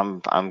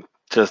 I'm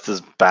just as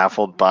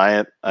baffled by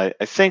it. I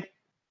think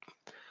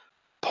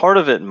part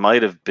of it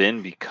might have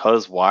been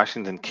because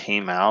Washington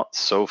came out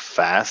so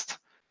fast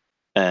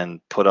and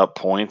put up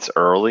points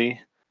early.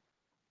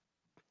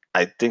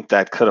 I think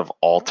that could have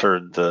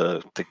altered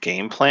the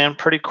game plan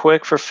pretty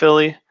quick for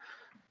Philly.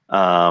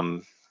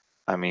 I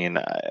mean,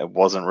 I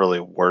wasn't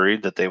really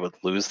worried that they would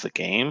lose the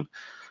game,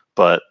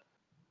 but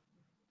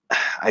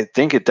I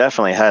think it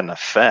definitely had an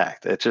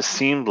effect. It just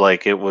seemed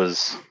like it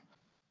was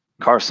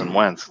Carson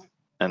Wentz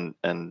and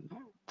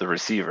the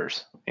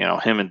receivers,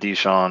 him and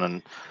Deshaun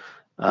and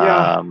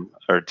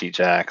or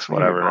Djax,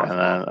 whatever, and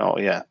then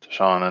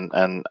Deshaun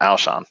and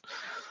Alshon.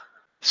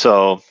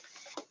 So,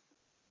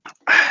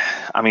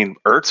 I mean,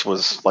 Ertz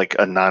was like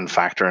a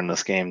non-factor in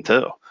this game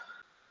too.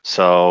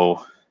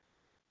 So,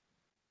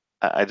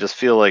 I just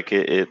feel like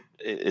it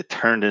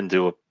turned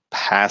into a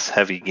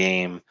pass-heavy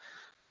game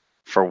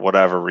for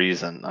whatever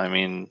reason. I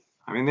mean,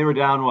 they were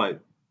down what,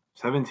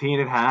 17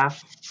 at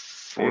half?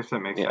 I guess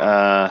that makes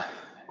sense.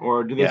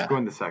 Or did they score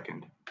in the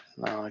second?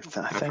 No, I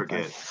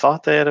forget. I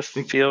thought they had a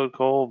field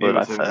goal, but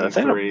I think at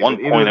one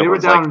point they it were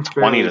was down like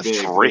 20 to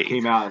 3. They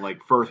came out in like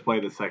first play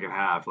of the second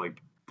half.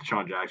 Like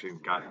Deshaun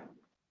Jackson got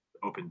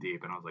open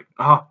deep, and I was like,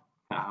 oh,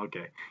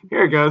 okay,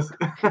 here it goes.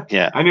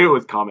 Yeah, I knew it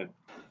was coming.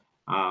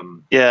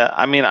 Yeah,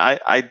 I mean,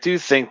 I do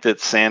think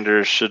that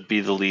Sanders should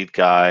be the lead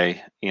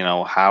guy.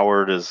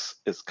 Howard is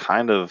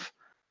kind of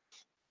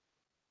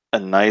a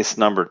nice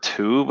number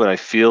 2, but I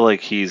feel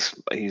like he's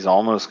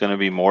almost going to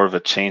be more of a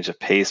change of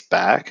pace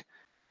back.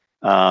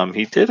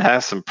 He did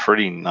have some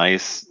pretty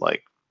nice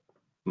like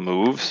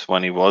moves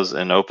when he was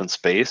in open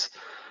space,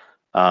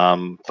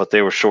 but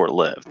they were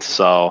short-lived.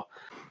 So,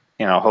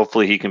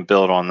 hopefully he can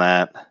build on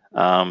that.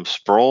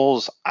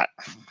 Sproles, I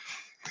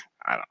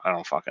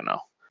don't fucking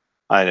know.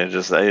 I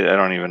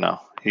don't even know.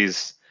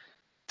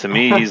 To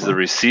me, he's the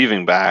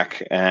receiving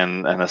back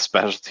and a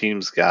special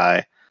teams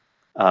guy,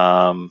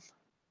 for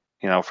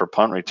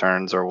punt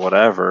returns or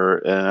whatever.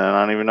 And I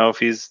don't even know if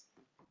he's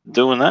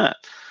doing that.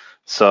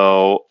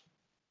 So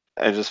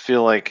I just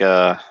feel like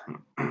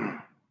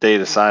they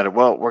decided,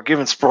 well, we're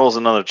giving Sproles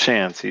another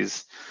chance.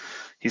 He's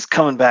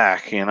coming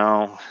back,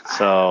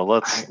 So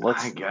let's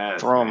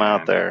throw him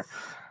out there.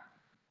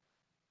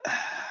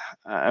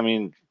 I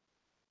mean,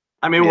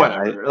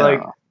 whatever.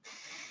 I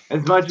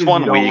as much as you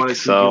don't want to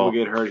see people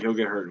get hurt, he'll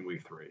get hurt in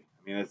week 3. I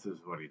mean, this is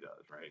what he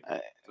does, right?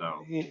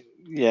 So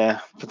yeah,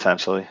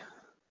 potentially.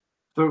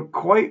 So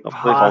quite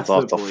hopefully holds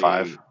off till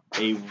 5.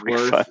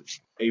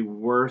 a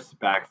worse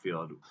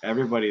backfield.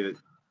 Everybody that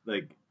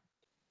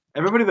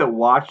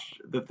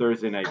watched the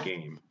Thursday night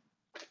game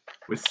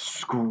was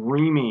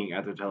screaming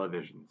at their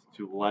televisions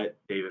to let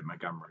David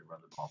Montgomery run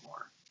the ball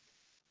more.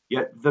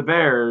 Yet the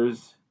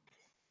Bears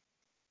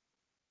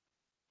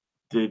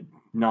did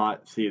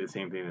not see the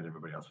same thing that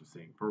everybody else was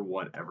seeing for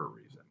whatever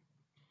reason.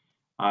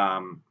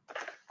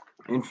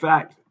 In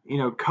fact,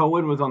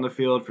 Cohen was on the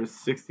field for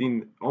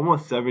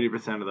almost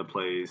 70% of the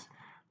plays.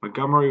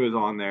 Montgomery was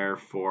on there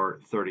for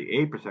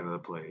 38% of the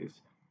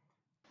plays.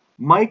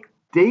 Mike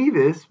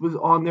Davis was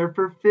on there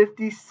for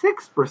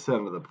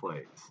 56% of the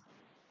plays.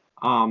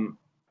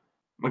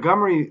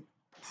 Montgomery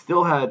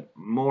still had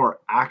more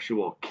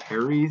actual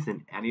carries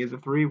than any of the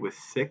 3 with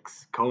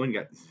 6. Cohen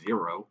got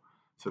 0.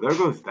 So there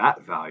goes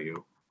that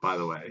value, by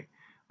the way.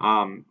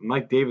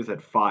 Mike Davis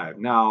had 5.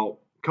 Now,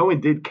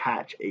 Cohen did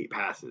catch 8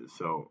 passes,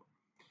 so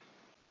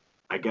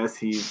I guess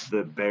he's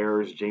the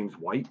Bears' James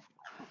White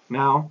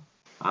now.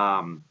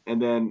 And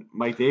then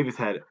Mike Davis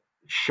had,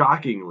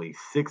 shockingly,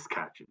 6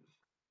 catches.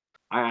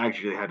 I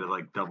actually had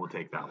to double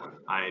take that one.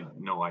 I had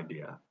no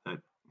idea that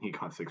he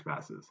caught 6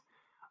 passes.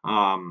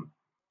 I'm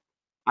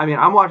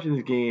watching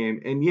this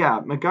game, and yeah,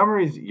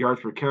 Montgomery's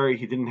yards per carry,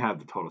 he didn't have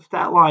the total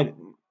stat line.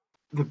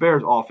 The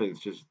Bears' offense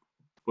just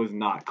was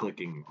not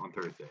clicking on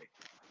Thursday.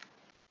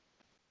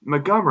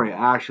 Montgomery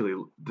actually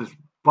just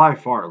by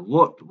far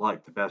looked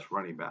like the best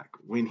running back.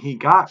 When he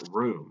got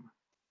room,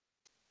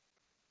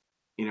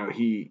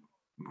 he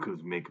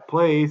was making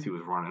plays, he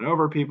was running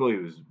over people, he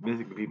was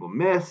making people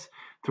miss,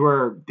 to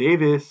where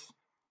Davis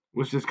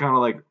was just kind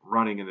of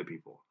running into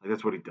people.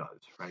 That's what he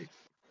does, right?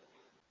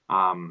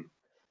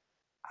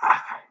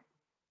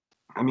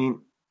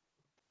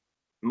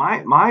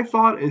 My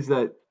thought is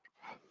that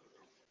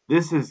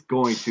this is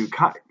going to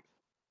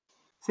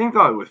same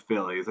thought with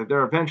Philly, is that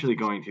they're eventually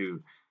going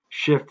to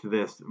shift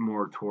this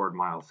more toward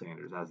Miles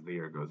Sanders as the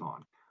year goes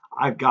on.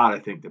 I've got to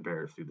think the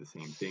Bears do the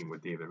same thing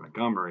with David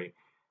Montgomery.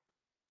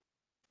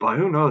 But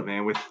who knows,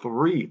 man? With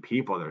 3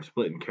 people they're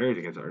splitting carries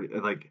against,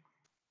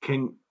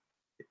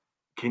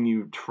 can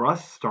you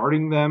trust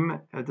starting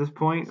them at this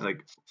point?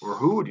 Or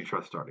who would you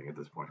trust starting at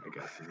this point, I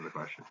guess, is the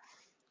question.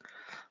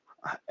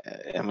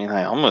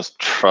 I almost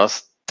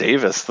trust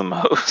Davis the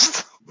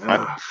most.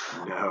 No.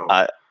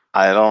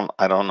 I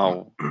don't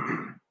know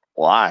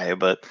why,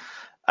 but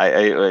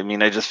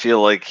I just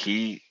feel like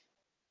he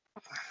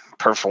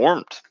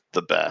performed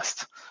the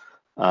best.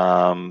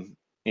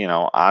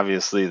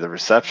 Obviously the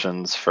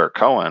receptions for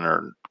Cohen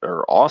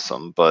are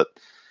awesome, but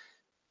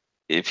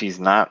if he's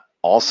not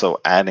also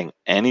adding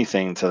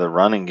anything to the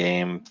running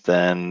game,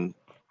 then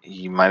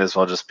he might as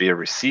well just be a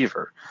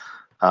receiver.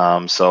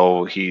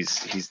 So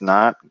he's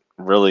not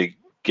really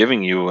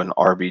giving you an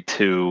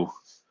RB2,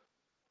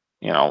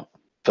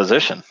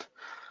 position.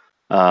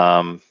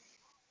 Now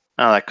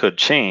that could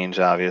change,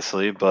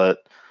 obviously, but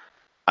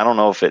I don't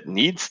know if it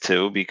needs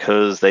to,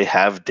 because they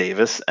have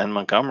Davis and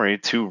Montgomery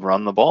to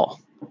run the ball.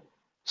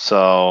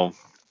 So,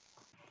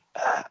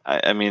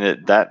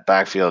 that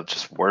backfield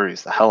just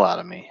worries the hell out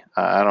of me.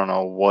 I don't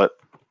know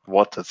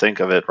what to think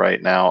of it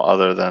right now,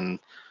 other than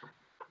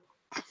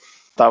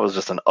that was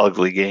just an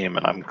ugly game,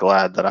 and I'm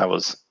glad that I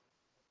was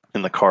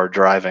in the car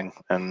driving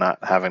and not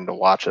having to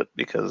watch it,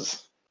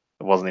 because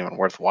it wasn't even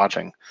worth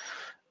watching,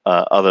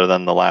 other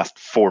than the last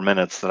 4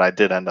 minutes that I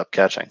did end up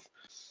catching.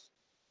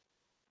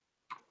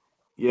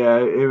 Yeah,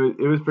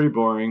 it was pretty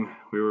boring.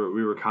 We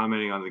were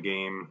commenting on the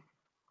game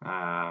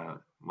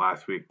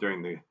last week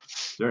during the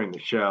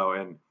show,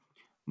 and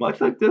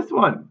much like this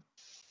one,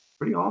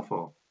 pretty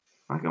awful.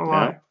 Not gonna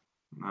lie.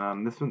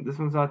 This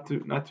one's not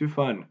too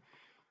fun.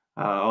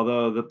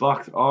 Although the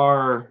Bucs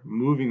are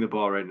moving the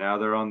ball right now,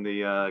 they're on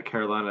the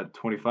Carolina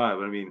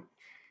 25.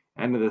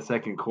 End of the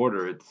second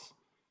quarter, it's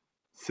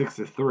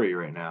 6-3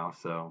 right now.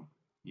 So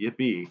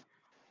yippee.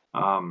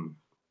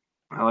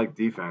 I like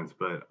defense,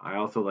 but I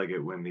also like it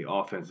when the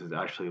offenses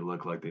actually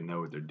look like they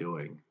know what they're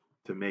doing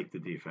to make the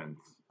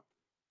defenses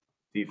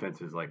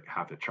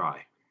have to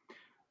try.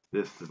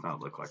 This does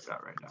not look like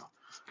that right now.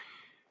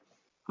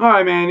 All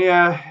right, man.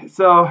 Yeah.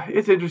 So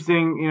it's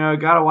interesting.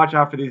 Got to watch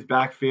out for these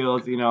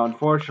backfields.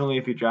 Unfortunately,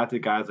 if you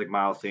drafted guys like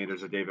Miles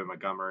Sanders or David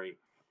Montgomery,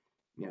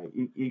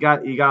 you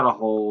got to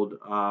hold.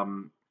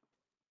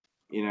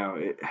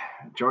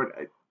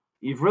 Jordan.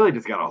 you've really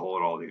just got to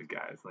hold all these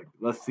guys. Like,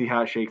 let's see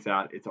how it shakes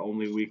out. It's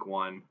only week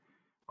 1,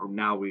 or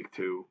now week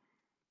 2.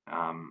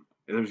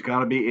 There's got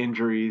to be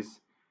injuries.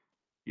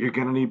 You're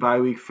going to need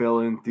bye-week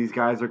fill-in. These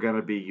guys are going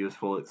to be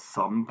useful at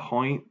some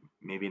point.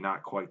 Maybe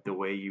not quite the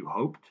way you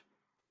hoped.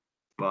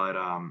 But,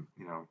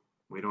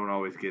 we don't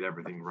always get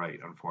everything right,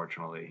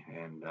 unfortunately.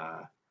 And,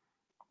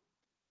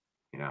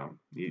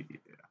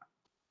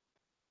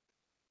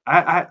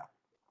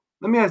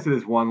 let me ask you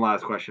this one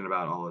last question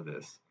about all of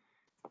this.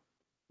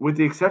 With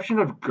the exception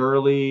of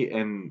Gurley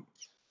and,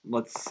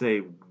 let's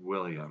say,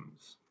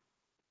 Williams,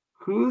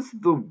 who's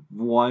the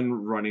one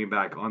running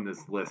back on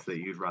this list that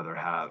you'd rather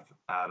have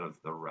out of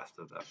the rest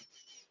of them?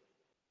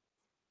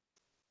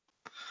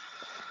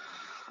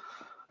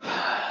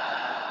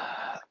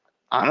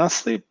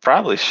 Honestly,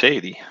 probably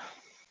Shady.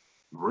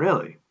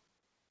 Really?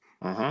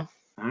 Mm-hmm.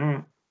 All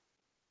right.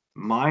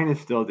 Mine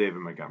is still David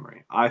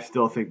Montgomery. I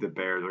still think the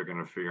Bears are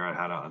going to figure out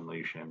how to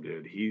unleash him,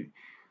 dude.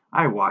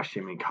 I watched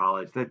him in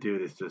college. That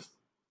dude is just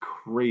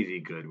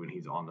crazy good when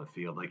he's on the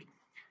field. Like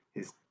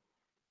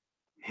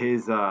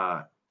his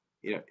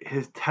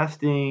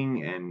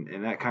testing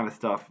and that kind of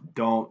stuff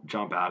don't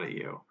jump out at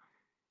you.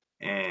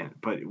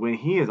 But when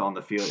he is on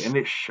the field, and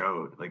it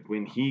showed, like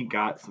when he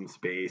got some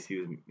space, he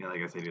was,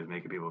 like I said, he was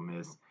making people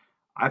miss.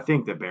 I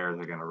think the Bears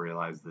are going to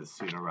realize this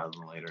sooner rather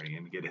than later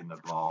and get him the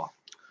ball.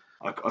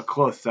 A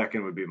close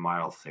second would be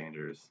Miles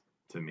Sanders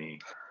to me.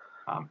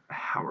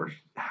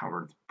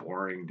 Howard's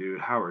boring,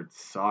 dude. Howard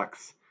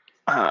sucks.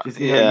 Use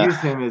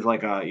him as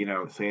like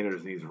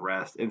Sanders needs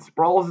rest. And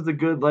Sproles is a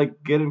good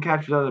get him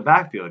catches out of the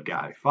backfield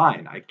guy.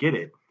 Fine, I get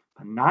it.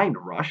 But 9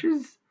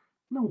 rushes?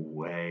 No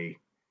way.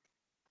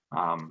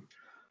 I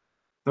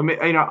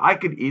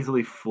could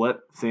easily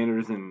flip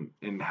Sanders and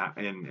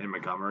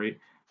Montgomery,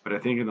 but I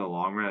think in the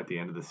long run, at the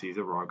end of the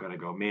season, we're all going to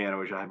go, man, I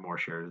wish I had more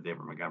shares of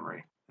David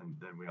Montgomery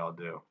than we all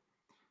do.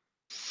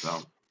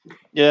 So.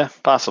 Yeah,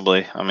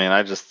 possibly. I mean,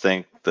 I just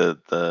think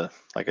the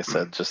like I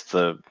said, just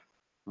the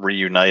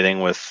reuniting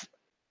with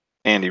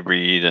Andy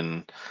Reid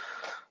and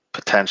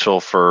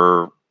potential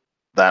for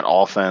that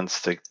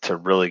offense to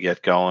really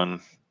get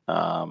going.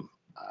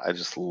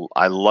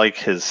 I like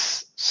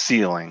his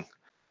ceiling.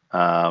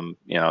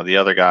 The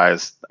other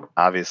guys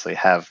obviously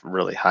have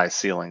really high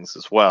ceilings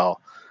as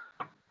well.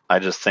 I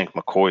just think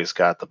McCoy's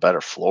got the better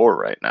floor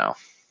right now.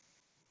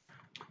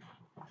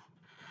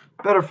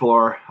 Better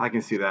floor, I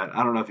can see that.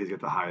 I don't know if he's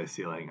got the highest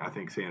ceiling. I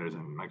think Sanders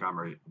and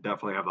Montgomery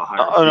definitely have the higher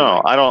ceiling.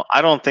 No,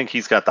 I don't think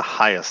he's got the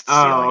highest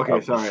ceiling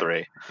of the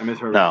 3. I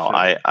misheard. No,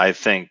 I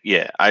think,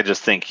 I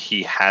just think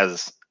he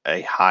has a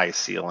high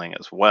ceiling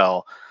as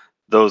well.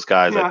 Those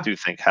guys I do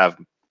think have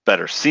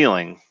better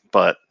ceiling,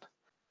 but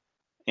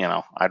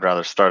I'd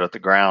rather start at the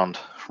ground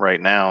right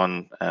now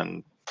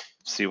and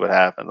see what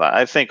happens.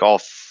 I think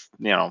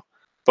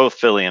both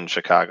Philly and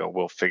Chicago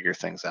will figure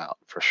things out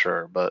for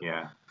sure, but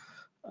yeah.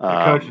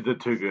 The coaches are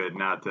too good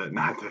not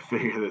to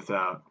figure this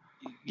out.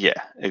 Yeah,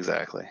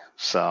 exactly.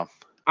 So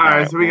all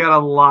right, so we got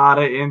a lot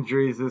of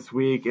injuries this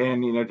week,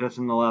 and just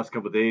in the last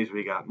couple of days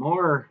we got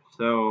more.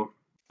 So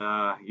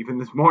even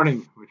this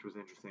morning, which was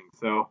interesting.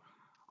 So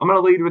I'm gonna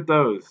lead with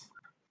those.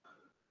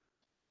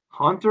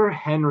 Hunter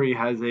Henry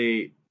has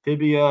a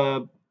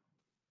tibia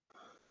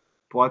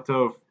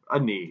plateau, a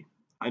knee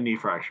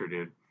fracture,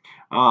 dude.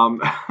 I'm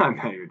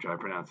not even trying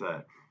to pronounce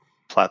that.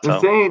 Plateau. They're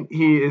saying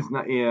he is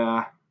not.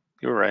 Yeah.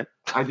 You were right.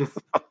 I just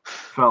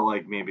felt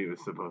like maybe it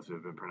was supposed to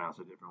have been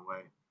pronounced a different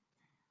way.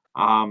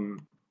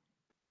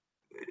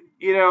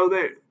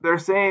 They're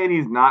saying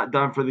he's not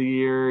done for the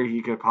year.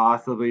 He could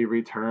possibly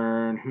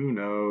return. Who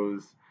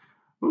knows?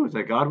 Who is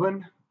that?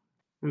 Godwin?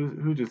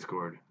 Who just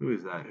scored? Who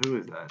is that?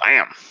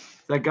 Bam.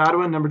 Is that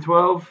Godwin, number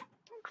 12?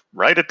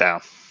 Write it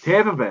down.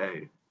 Tampa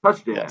Bay.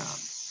 Touchdown.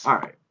 Yes. All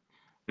right.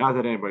 Not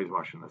that anybody's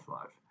watching this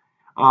live.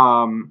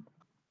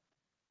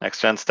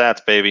 Next gen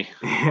stats, baby.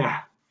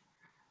 Yeah.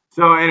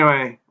 So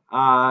anyway,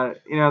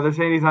 they're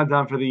saying he's not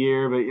done for the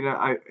year, but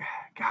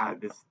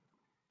this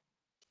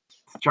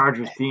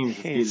Chargers team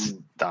is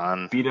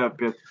getting beat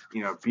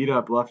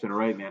up left and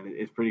right, man.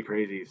 It's pretty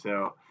crazy.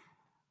 So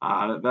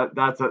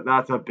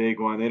that's a big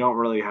one. They don't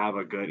really have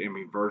a good. I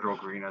mean, Virgil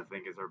Green, I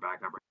think, is their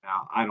backup right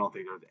now. I don't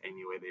think there's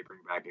any way they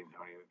bring back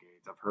Antonio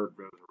Gates. I've heard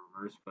those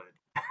rumors, but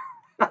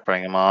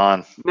bring him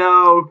on.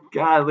 No,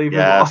 God, leave him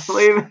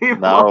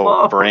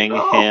alone. Bring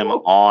him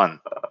on.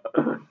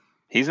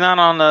 He's not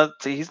on the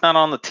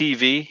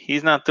TV.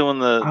 He's not doing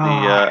the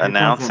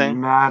announcing. It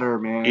doesn't matter,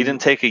 man. He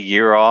didn't take a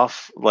year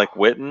off like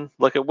Witten.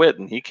 Look at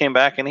Witten. He came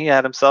back and he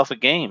had himself a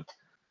game.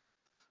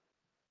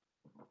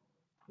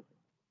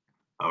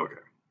 Okay.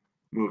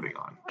 Moving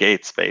on.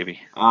 Gates, baby.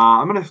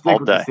 I'm going to stick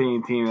with the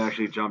same team that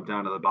actually jumped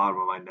down to the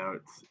bottom of my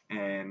notes.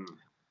 And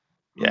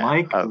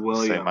Mike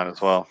Williams. Might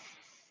as well.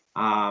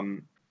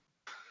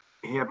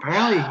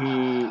 Apparently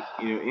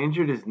he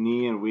injured his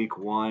knee in week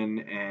 1,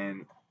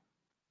 and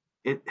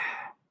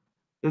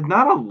there's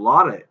not a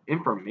lot of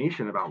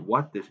information about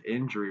what this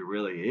injury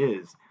really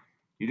is.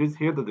 You just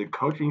hear that the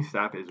coaching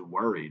staff is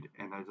worried,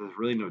 and there's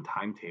really no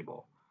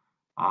timetable.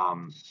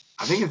 I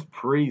think it's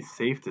pretty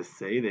safe to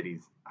say that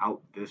he's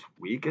out this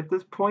week at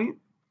this point.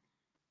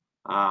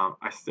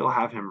 I still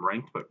have him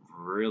ranked, but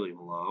really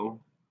low,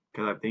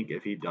 because I think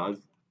if he does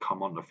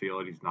come on the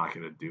field, he's not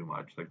going to do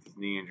much. Like, this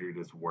knee injury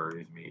just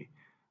worries me.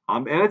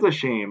 And it's a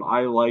shame.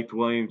 I liked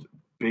Williams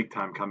big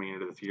time coming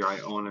into this year. I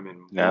own him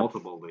in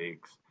multiple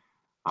leagues.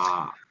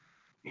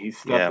 He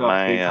stepped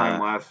up big time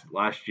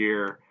last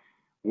year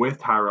with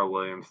Tyrell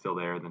Williams still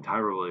there. Then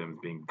Tyrell Williams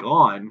being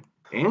gone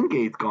and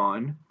Gates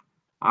gone,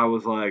 I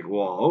was like,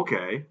 well,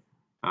 okay.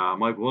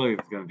 Mike Williams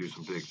is going to do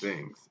some big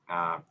things.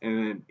 And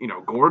then,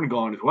 Gordon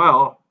gone as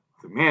well.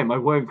 So, man,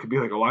 Mike Williams could be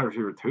like a wide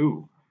receiver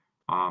too.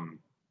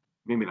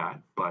 Maybe not,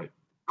 but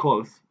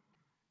close.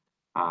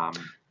 I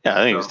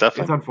think it's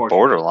definitely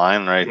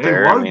borderline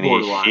there. I mean,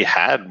 he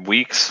had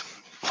weeks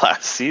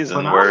last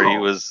season where he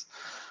was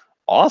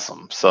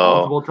awesome. So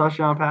multiple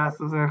touchdown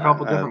passes in a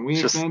couple different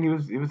weeks. Man,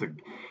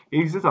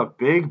 he's just a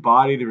big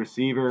bodied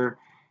receiver.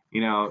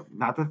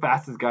 Not the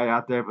fastest guy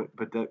out there,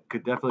 but that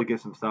could definitely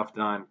get some stuff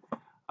done.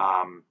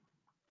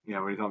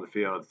 When he's on the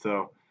field.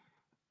 So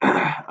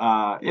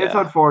it's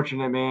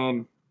unfortunate,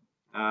 man.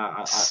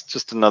 It's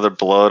just another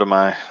blow to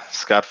my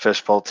Scott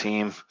Fishbowl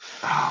team.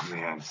 Oh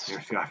man,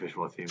 your Scott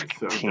Fishbowl team is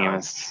so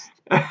done.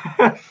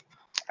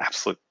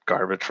 Absolute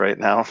garbage right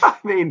now. I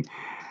mean,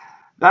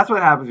 that's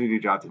what happens when you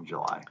draft in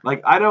July.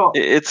 Like, I don't.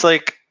 It's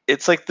like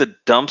the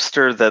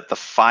dumpster that the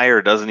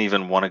fire doesn't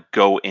even want to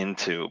go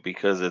into,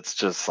 because it's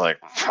just like,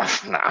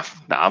 nah,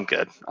 I'm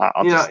good.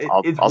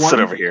 I'll sit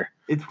over here.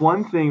 It's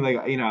one thing, like,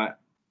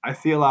 I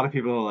see a lot of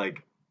people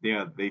like,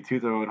 they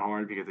toot their own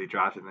horn because they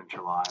drafted in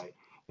July.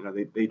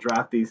 They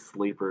draft these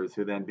sleepers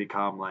who then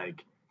become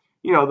like,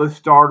 the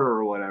starter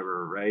or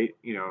whatever, right?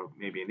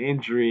 Maybe an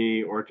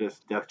injury or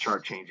just depth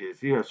chart changes.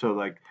 So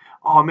like,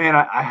 oh man,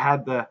 I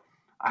had the,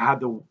 I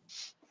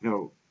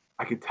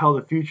could tell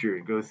the future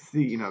and go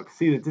see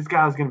that this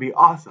guy was going to be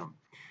awesome.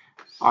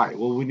 All right,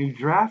 well, when you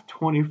draft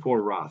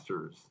 24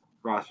 roster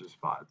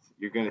spots,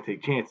 you're going to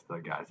take chances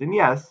on guys. And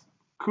yes,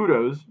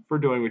 kudos for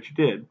doing what you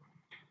did.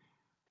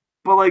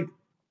 But like,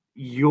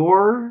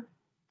 your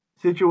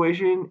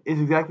situation is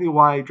exactly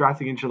why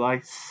drafting in July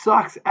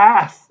sucks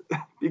ass,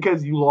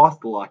 because you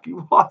lost the luck,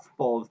 you lost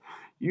Foles.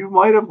 You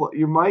might as well.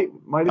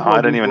 I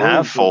didn't even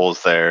have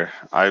Foles there.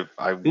 I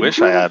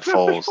wish I had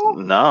Foles.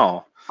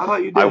 No, I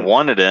thought you did. I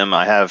wanted him.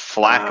 I have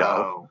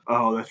Flacco.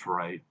 Oh, that's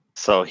right.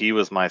 So he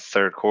was my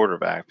third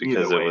quarterback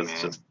because it was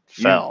just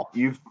fell.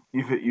 You've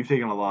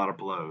taken a lot of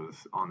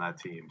blows on that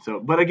team.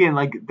 So, but again,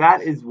 like,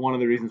 that is one of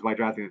the reasons why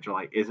drafting in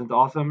July isn't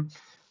awesome.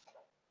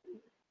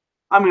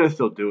 I'm gonna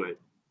still do it,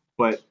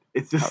 but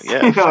it's just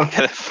get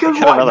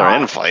another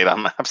invite.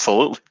 I'm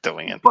absolutely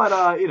doing it.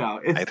 But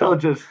it's still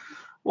just.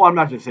 Well, I'm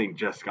not just saying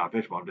just Scott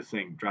Fishbowl. I'm just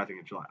saying drafting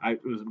in July.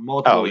 It was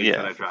multiple weeks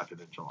that I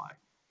drafted in July,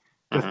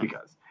 just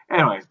because.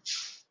 Anyway,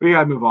 we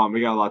gotta move on.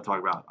 We got a lot to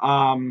talk about.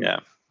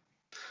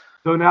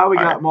 So now we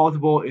got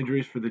multiple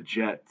injuries for the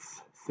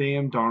Jets.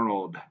 Sam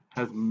Darnold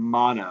has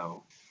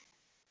mono.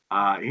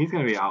 He's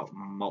gonna be out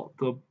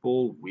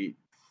multiple weeks.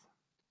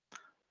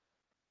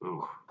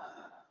 Ooh.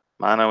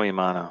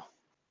 Mano.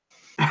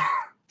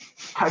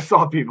 I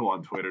saw people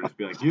on Twitter just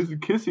be like, "He's a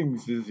kissing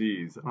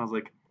disease," and I was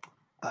like,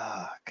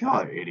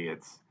 God,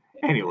 idiots.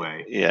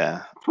 Anyway,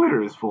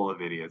 Twitter is full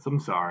of idiots. I'm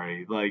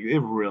sorry, like, it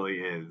really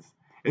is.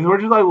 As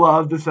much as I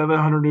love the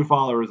 700 new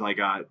followers I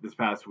got this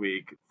past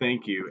week,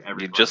 thank you,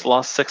 everybody. You just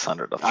lost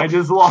 600 of them. I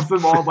just lost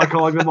them all by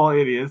calling them all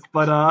idiots,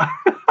 but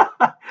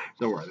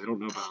don't worry, they don't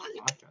know about our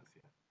podcast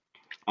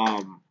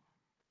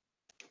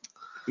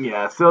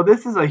yet. So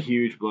this is a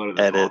huge blow to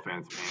the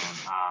offense,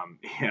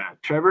 man.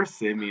 Trevor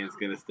Siemian's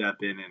gonna step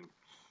in and.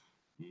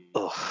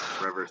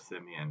 Trevor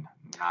Siemian,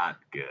 not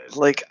good.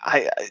 Like,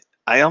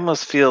 I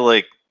almost feel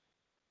like,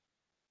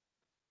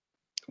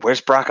 where's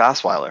Brock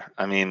Osweiler?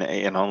 I mean,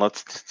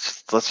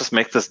 let's just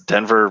make this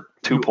Denver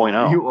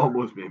 2.0. You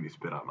almost made me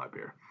spit out my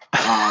beer.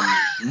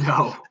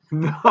 No.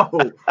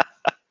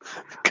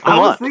 I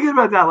was thinking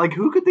about that. Like,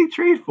 who could they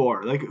trade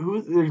for? Like,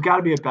 there's got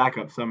to be a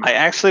backup somewhere. I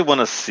actually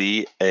want to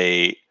see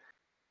a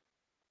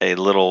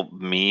little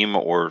meme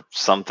or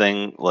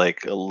something,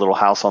 like a Little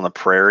House on the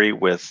Prairie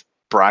with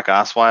Brock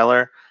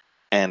Osweiler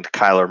and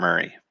Kyler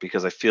Murray,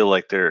 because I feel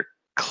like they're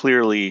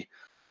clearly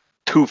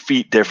 2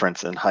 feet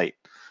difference in height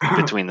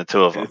between the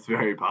two of them. It's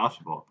very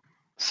possible.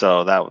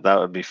 So that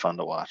would be fun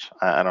to watch.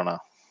 I don't know.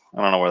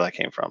 I don't know where that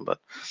came from, but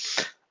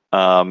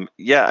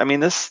I mean,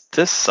 this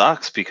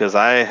sucks because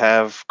I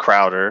have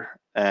Crowder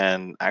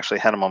and actually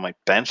had him on my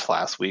bench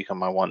last week on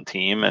my one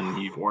team, and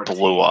he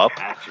blew up.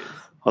 Patches.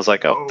 I was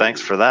like, oh,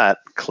 thanks for that,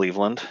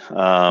 Cleveland.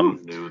 Who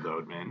knew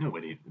though, man?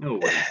 Nobody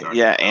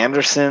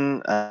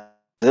Anderson.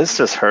 This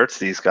just hurts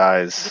these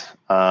guys.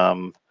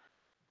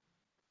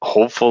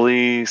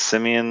 Hopefully,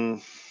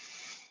 Siemian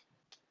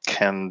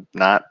can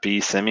not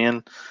be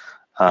Siemian,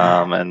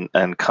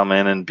 and come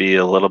in and be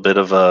a little bit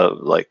of a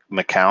like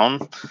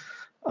McCown.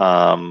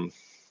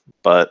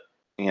 But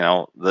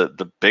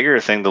the bigger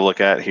thing to look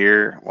at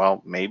here,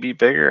 well, maybe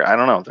bigger, I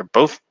don't know. They're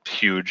both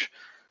huge.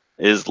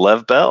 Is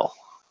Lev Bell?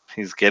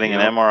 He's getting an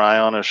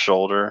MRI on his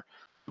shoulder,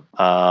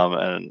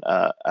 and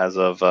as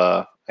of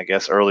I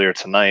guess earlier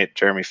tonight,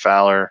 Jeremy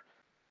Fowler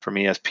from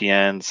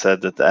ESPN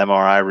said that the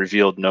MRI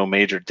revealed no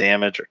major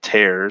damage or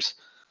tears,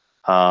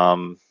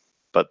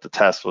 but the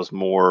test was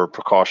more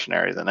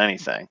precautionary than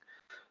anything.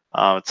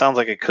 It sounds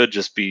like it could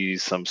just be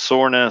some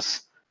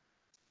soreness.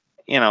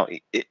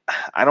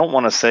 I don't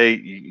want to say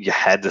you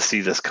had to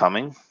see this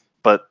coming,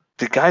 but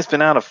the guy's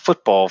been out of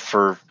football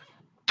for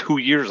 2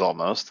 years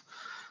almost,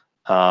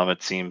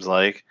 it seems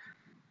like.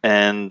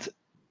 And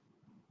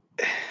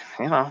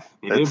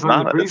it's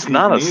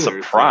not a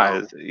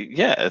surprise. So.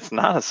 Yeah, it's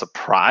not a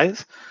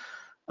surprise.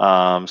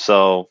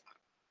 So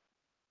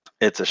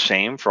it's a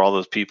shame for all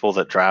those people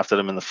that drafted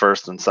him in the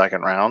first and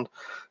second round.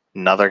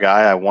 Another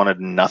guy I wanted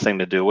nothing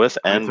to do with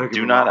and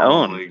do not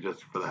own.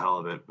 Just for the hell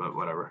of it, but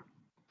whatever.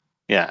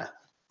 Yeah.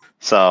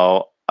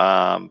 So,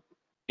 Ty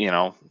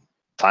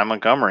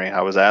Montgomery,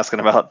 I was asking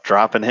about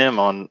dropping him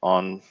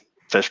on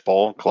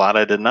Fishbowl. Glad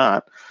I did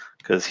not,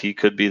 because he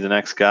could be the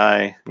next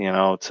guy,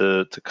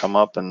 to come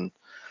up and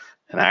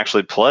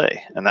actually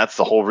play. And that's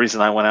the whole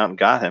reason I went out and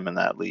got him in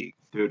that league.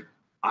 Dude,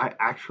 I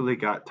actually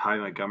got Ty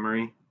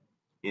Montgomery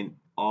in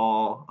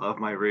all of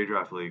my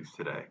redraft leagues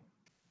today.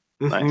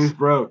 This news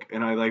broke,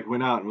 and I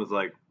went out and was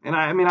like, and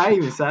I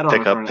even sat on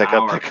it for an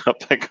hour.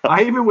 Pick up.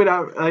 I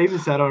even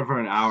sat on it for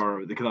an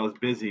hour because I was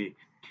busy,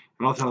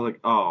 and also I was like,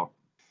 oh,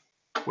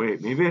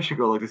 wait, maybe I should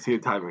go look to see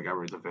if Ty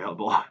Montgomery's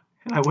available.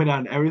 And I went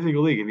out in every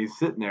single league, and he's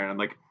sitting there, and I'm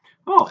like,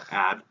 oh,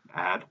 add.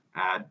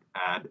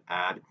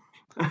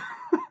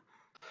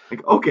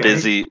 Like,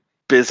 okay.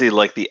 Busy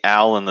like the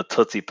owl in the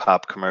Tootsie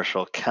Pop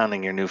commercial,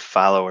 counting your new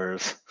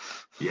followers.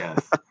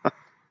 Yes.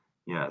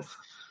 Yes.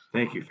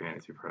 Thank you,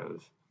 Fantasy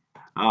Pros.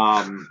 So,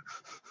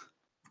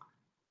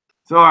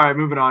 all right,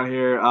 moving on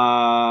here.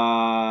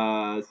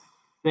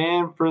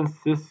 San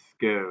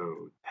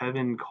Francisco,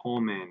 Tevin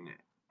Coleman,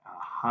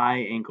 high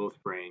ankle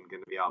sprain,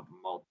 going to be out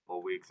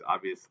multiple weeks,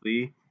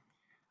 obviously.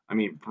 I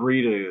mean,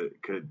 Breida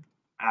could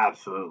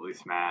absolutely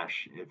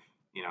smash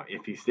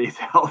if he stays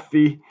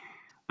healthy.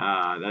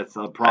 That's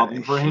a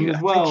problem for him as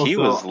well. I think he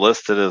was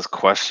listed as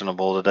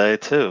questionable today,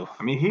 too.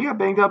 I mean, he got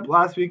banged up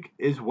last week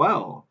as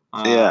well.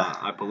 Yeah.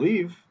 I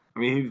believe. I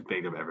mean, he's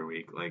banged up every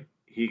week. Like,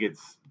 he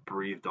gets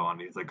breathed on.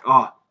 He's like,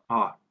 oh.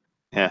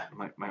 Yeah.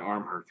 My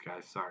arm hurts,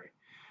 guys. Sorry.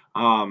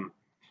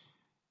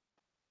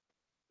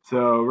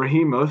 So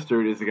Raheem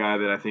Mostert is the guy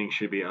that I think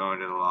should be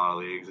owned in a lot of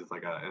leagues. It's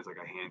like a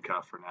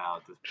handcuff for now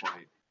at this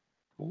point.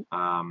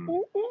 By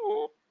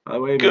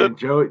the way, man,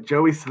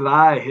 Joey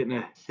Sly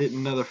hitting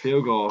another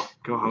field goal.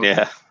 Go Hokies.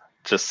 Yeah,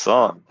 just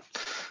saw it.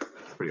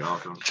 Pretty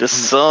awesome.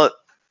 Saw it.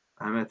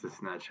 I meant to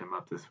snatch him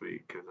up this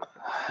week because I'm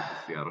a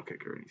Seattle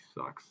kicker and he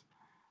sucks.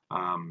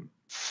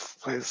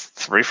 It's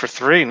 3 for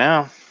 3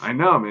 now. I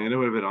know, man. It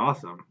would have been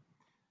awesome.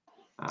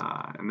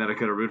 And then I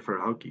could have rooted for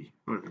a Hokie. It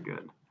would have been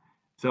good.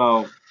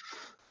 So,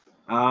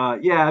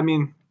 that's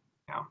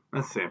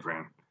San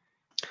Fran.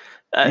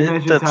 You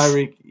mentioned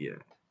Tyreek. Yeah.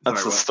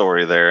 That's the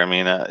story there. I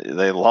mean,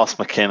 they lost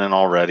McKinnon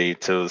already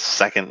to his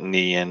second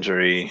knee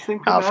injury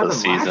out for the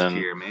season.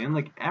 Year,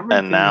 man.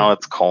 And now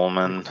it's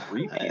Coleman.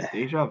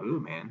 Deja vu,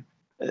 man.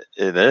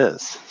 It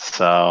is.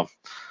 So,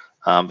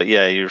 but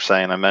yeah, you were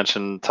saying, I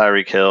mentioned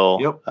Tyreek Hill.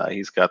 Yep.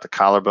 He's got the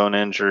collarbone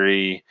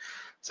injury.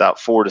 It's out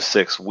 4 to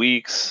 6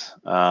 weeks.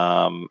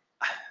 I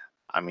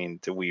mean,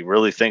 do we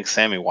really think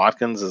Sammy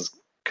Watkins is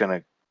going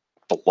to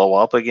blow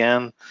up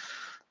again?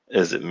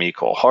 Is it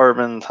Mecole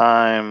Hardman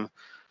time?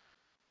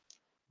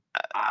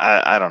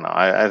 I don't know.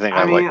 I think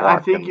like Watkins I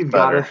think you've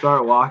got better. to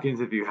start Watkins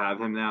if you have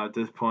him now at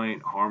this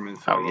point.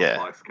 Harmon's sort of a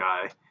flex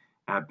guy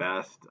at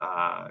best.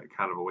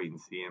 Kind of a wait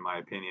and see in my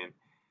opinion.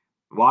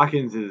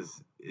 Watkins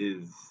is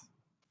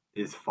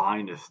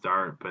fine to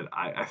start, but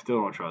I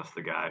still don't trust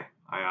the guy.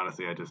 I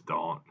just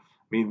don't.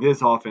 I mean,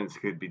 this offense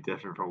could be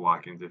different for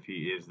Watkins if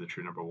he is the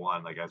true number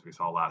one, like as we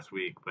saw last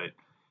week. But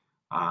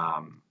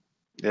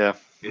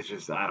it's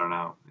just I don't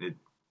know.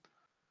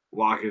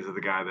 Watkins is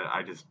the guy that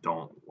I just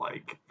don't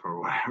like for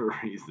whatever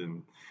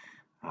reason.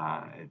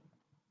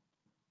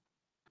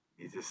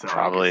 He's just so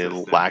probably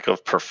lack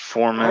of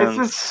performance.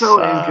 It's just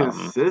so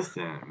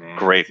inconsistent, man.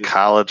 Great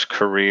college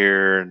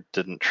career,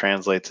 didn't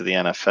translate to the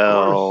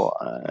NFL.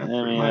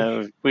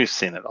 We've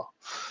seen it all.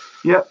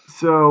 Yep.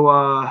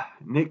 So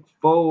Nick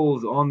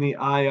Foles on the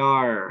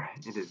IR.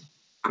 It is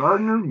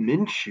Gardner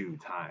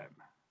Minshew time.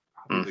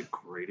 Probably the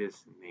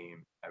greatest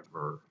name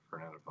ever for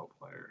an NFL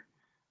player.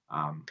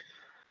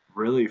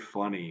 Really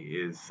funny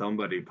is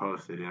somebody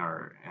posted in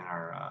our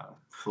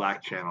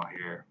Slack channel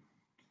here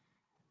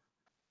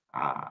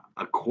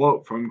a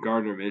quote from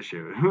Gardner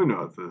Minshew. Who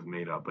knows if it's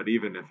made up, but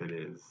even if it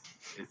is,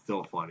 it's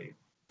still funny.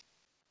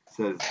 It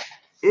says,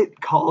 "It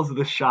calls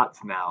the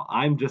shots now.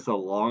 I'm just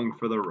along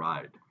for the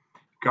ride."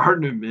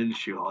 Gardner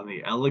Minshew on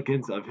the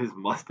elegance of his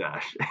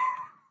mustache.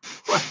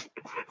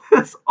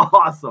 That's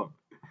awesome.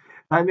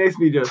 That makes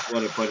me just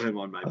want to put him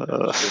on my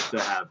bench just to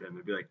have him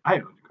and be like, I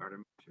own Gardner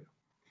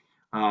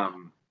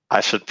Minshew. I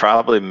should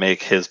probably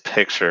make his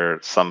picture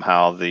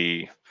somehow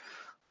the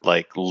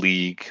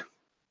league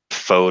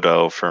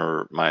photo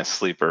for my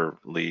sleeper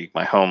league,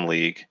 my home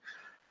league,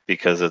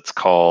 because it's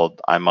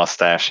called "I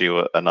Must Ask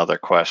You Another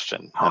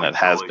Question," and it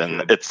has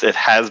been it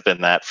has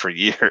been that for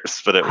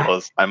years. But it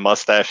was "I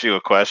Must Ask You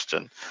a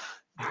Question"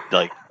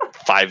 like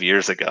 5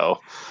 years ago,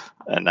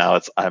 and now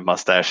it's "I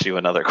Must Ask You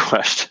Another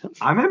Question."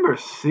 I remember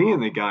seeing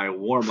the guy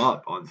warm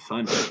up on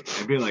Sunday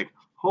and being like,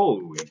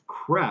 "Holy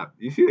crap!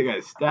 You see the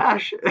guy's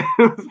stash? It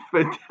was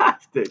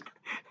fantastic."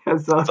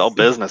 It's all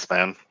business,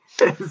 man.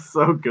 It's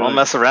so good. Don't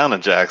mess around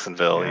in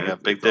Jacksonville. Yeah, You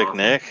got Big Dick awesome.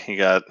 Nick. You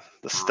got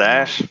the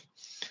stash.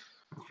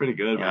 It's pretty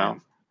good,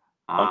 man.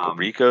 Uncle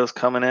Rico's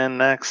coming in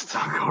next.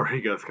 Uncle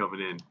Rico's coming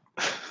in.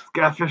 It's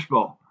got a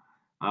fishbowl.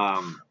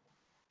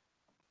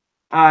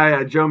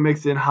 Joe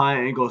Mixon, high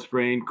ankle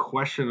sprain,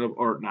 questionable,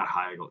 or not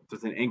high ankle,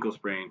 just an ankle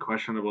sprain,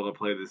 questionable to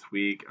play this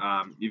week.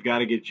 You've got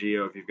to get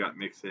Gio if you've got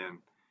Mixon.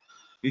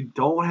 If you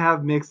don't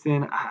have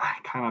Mixon, I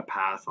kind of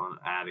pass on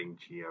adding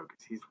Gio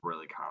because he's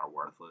really kind of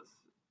worthless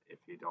if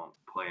you don't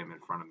play him in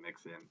front of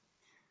Mixon.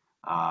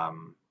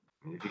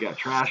 If you got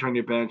trash on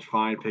your bench,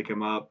 fine, pick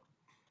him up.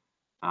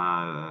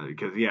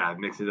 Because, if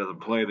Mixon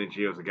doesn't play, then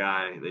Gio's a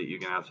guy that you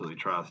can absolutely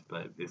trust.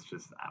 But it's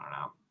just, I don't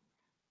know.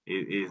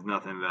 It is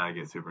nothing that I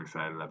get super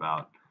excited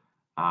about.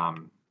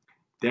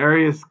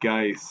 Darius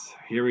Geis,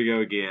 here we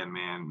go again,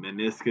 man.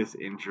 Meniscus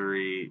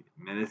injury,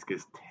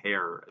 meniscus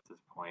tear at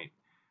this point.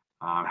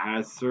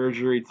 Has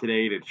surgery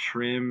today to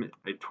trim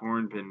a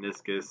torn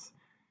meniscus.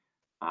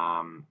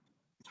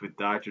 It's with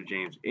Dr.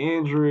 James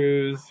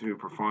Andrews, who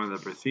performed the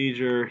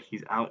procedure.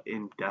 He's out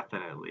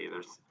indefinitely.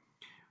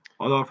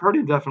 Although I've heard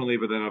indefinitely,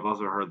 but then I've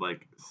also heard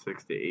like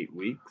 6 to 8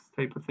 weeks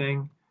type of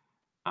thing.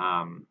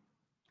 I'm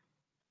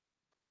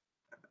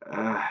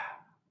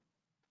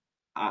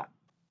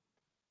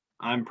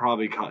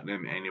probably cutting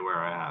him anywhere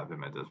I have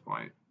him at this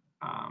point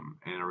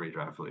in a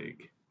redraft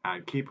league.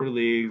 Keeper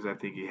leagues, I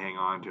think you hang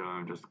on to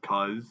him just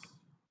because,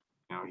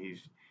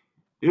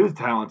 he was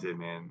talented,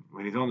 man.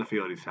 When he's on the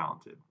field, he's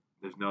talented.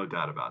 There's no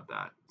doubt about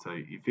that. So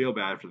you feel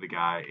bad for the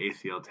guy.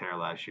 ACL tear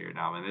last year.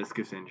 Now,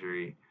 meniscus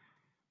injury,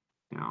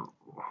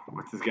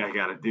 what's this guy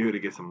got to do to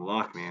get some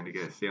luck, man,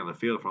 to stay on the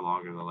field for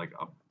longer than like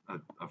a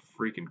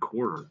freaking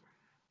quarter?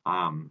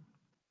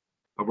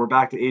 But we're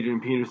back to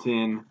Adrian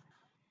Peterson.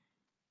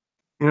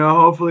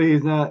 Hopefully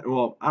he's not.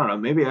 Well, I don't know.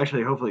 Maybe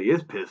actually, hopefully he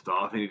is pissed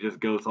off and he just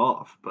goes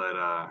off. But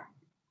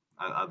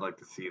I'd like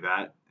to see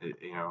that.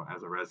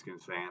 As a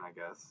Redskins fan, I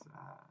guess.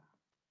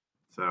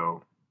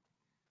 So,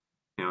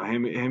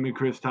 him and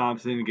Chris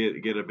Thompson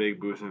get a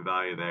big boost in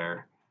value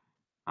there.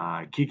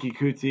 Kiki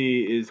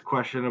Kuti is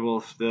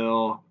questionable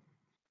still,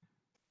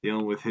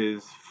 dealing with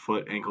his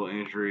foot ankle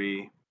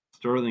injury.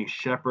 Sterling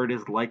Shepard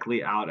is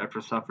likely out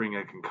after suffering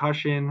a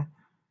concussion.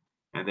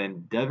 And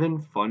then Devin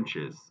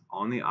Funches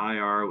on the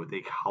IR with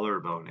a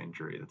collarbone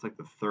injury. That's like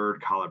the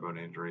third collarbone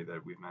injury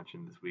that we've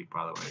mentioned this week,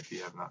 by the way, if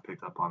you have not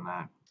picked up on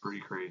that. Pretty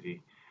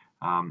crazy.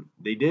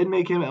 They did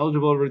make him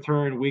eligible to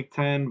return week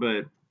 10,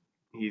 but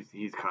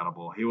he's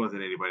cuttable. He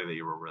wasn't anybody that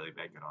you were really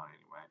banking on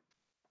anyway.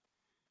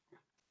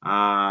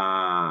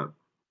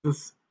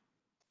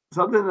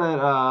 Something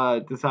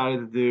that decided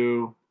to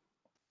do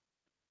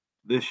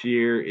this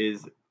year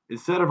is,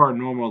 instead of our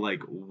normal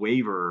like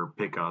waiver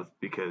pickups,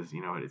 because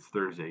it's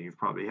Thursday, you've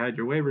probably had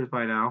your waivers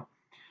by now.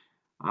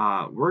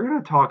 We're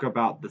gonna talk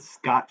about the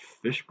Scott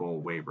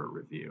Fishbowl waiver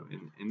review,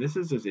 and this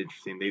is just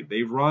interesting.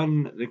 They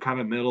run the kind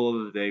of middle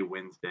of the day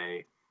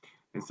Wednesday,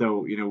 and so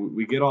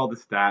we get all the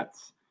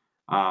stats.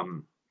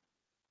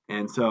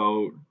 And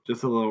so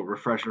just a little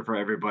refresher for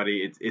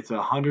everybody. It's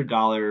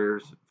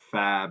 $100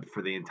 fab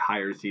for the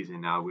entire season.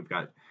 Now we've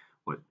got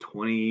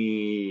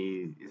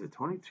 20? Is it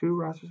 22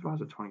 roster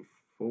spots or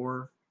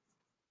 24?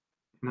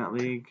 In that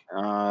league.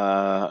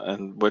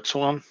 And which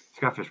one?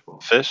 Scott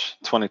Fishbowl.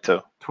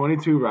 22.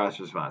 22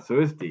 roster spots. So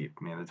it's deep,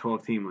 man. The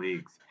 12-team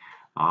leagues.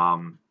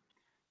 So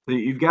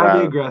you've got to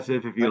be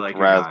aggressive if you like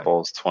your guy.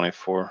 Razzball's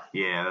 24.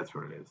 Yeah, that's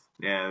what it is.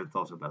 Yeah, it's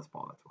also best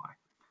ball. That's why.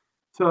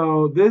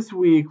 So this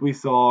week we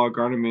saw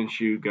Gardner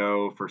Minshew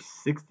go for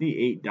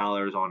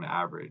 $68 on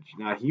average.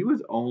 Now he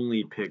was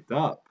only picked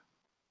up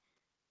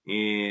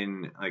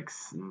in like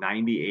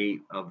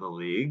 98 of the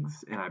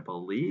leagues, and I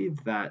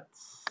believe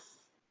there's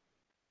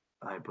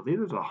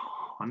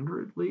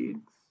 100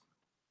 leagues,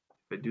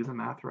 if I do the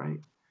math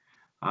right.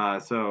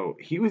 So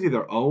he was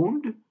either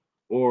owned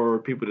or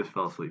people just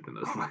fell asleep in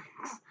those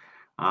leagues.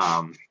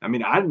 I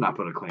did not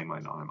put a claim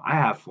line on him. I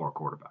have 4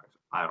 quarterbacks.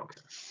 I don't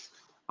care.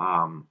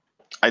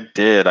 I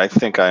did. I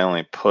think I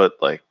only put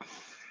like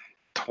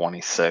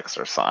 26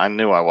 or something. I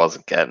knew I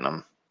wasn't getting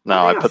them.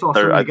 No, I put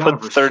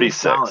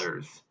 36.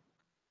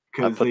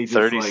 I put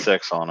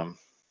 36 on him.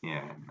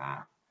 Yeah,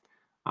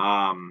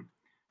 nah.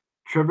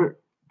 Trevor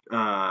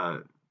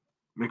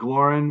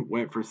McLaurin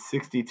went for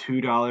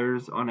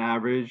 $62 on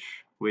average,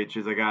 which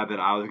is a guy that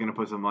I was going to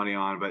put some money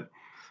on, but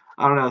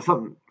I don't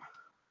know,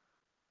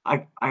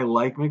 I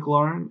like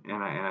McLaurin,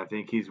 and I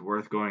think he's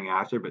worth going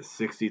after, but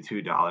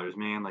 $62,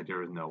 man, like there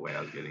was no way I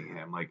was getting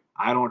him. Like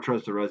I don't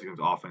trust the Redskins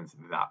offense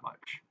that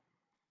much.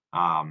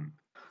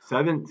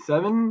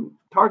 7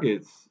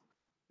 targets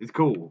is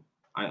cool.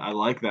 I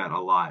like that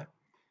a lot.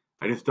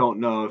 I just don't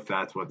know if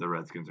that's what the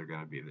Redskins are going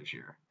to be this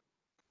year.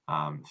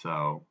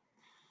 So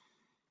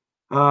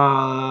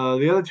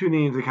the other two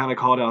names that kind of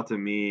called out to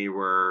me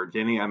were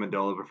Danny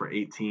Amendola, but for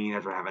 18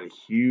 after having a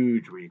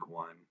huge week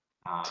one.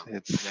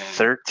 It's Then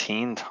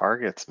 13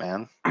 targets,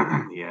 man.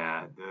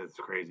 yeah, that's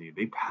crazy.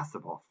 They passed the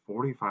ball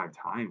 45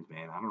 times,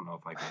 man. I don't know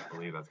if I can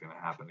believe that's going to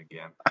happen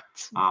again.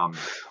 That's And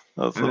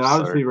then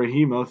obviously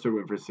Raheem Mostert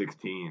went for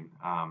 16.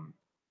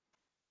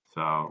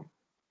 So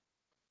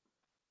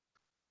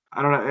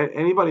I don't know.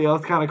 Anybody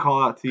else kind of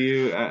call out to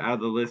you out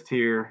of the list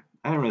here?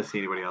 I didn't really see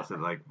anybody else that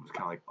like was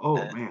kind of like, oh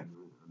man,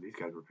 these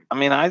guys were. I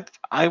mean, I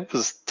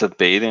was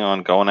debating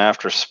on going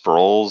after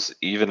Sproles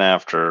even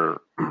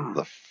after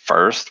the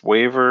first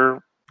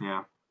waiver.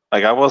 Yeah.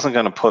 Like, I wasn't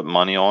going to put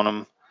money on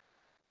him,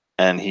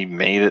 and he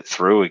made it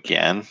through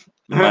again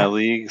in my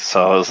league.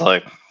 So I was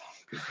like,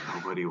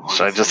 nobody wants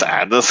should I just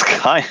add this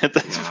guy at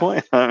this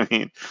point? I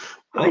mean,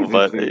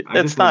 but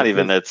it's not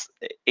even. It's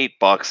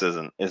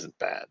 $8 isn't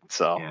bad.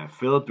 So yeah,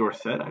 Philip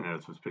Dorsett I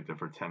noticed was picked up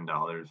for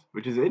 $10,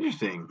 which is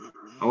interesting.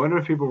 I wonder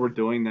if people were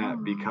doing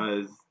that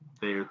because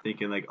they're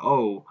thinking like,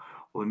 oh,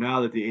 well,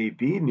 now that the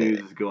AB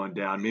news is going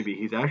down, maybe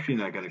he's actually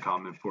not going to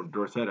come, and for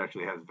Dorsett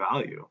actually has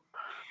value.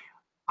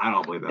 I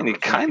don't believe that. And he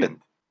kind of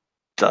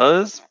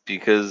does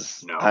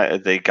because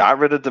they got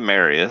rid of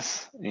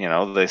Demarius. You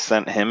know, they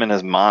sent him and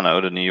his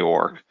mono to New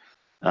York.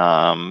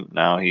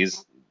 Now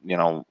he's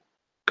going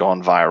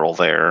viral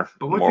there.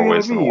 But what's more it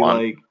ways gonna than be? one.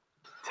 Like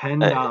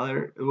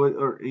 $10,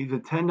 or he's a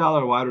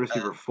 $10 wide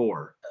receiver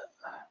 4,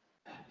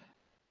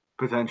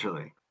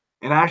 potentially.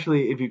 And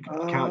actually, if you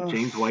count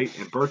James White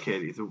and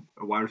Burkhead, he's a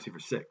wide receiver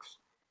 6.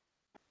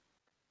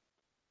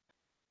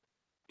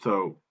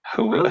 So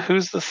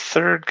who's the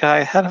third guy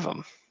ahead of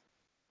him?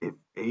 If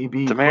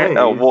AB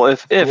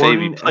plays, if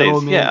Gordon, AB plays,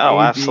 Edelman, yeah, AB,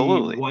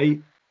 absolutely.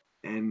 White,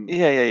 and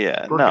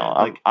yeah. Burkhead.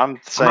 No, I'm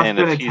saying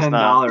if he's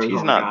not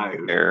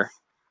there.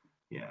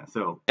 Yeah.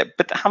 So. Yeah,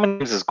 but how many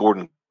games is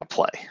Gordon gonna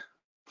play?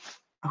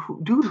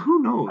 Dude,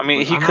 who knows? I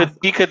mean,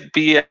 he could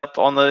be up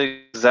on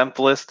the exempt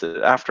list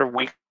after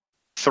week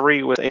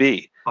 3 with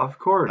AB. Of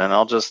course. And then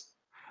I'll just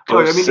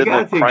go sit in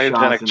a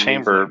cryogenic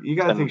chamber you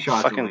gotta take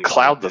shots fucking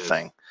cloud the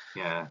thing.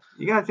 Yeah,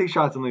 you gotta take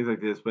shots in leagues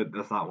like this, but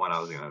that's not what I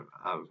was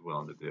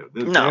willing to do.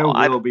 There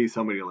will be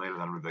somebody later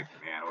that will be like,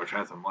 man, we're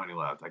trying some money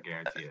left. I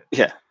guarantee it.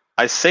 Yeah,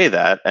 I say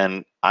that,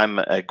 and I'm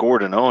a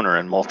Gordon owner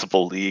in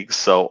multiple leagues,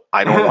 so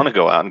I don't want to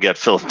go out and get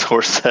Philip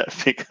Dorsett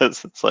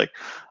because it's like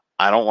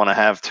I don't want to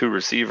have 2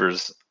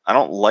 receivers. I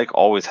don't like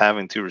always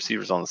having 2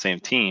 receivers on the same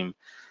team.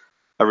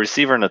 A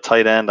receiver and a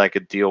tight end I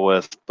could deal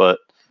with, and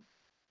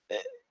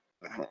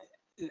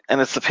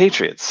it's the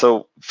Patriots.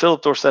 So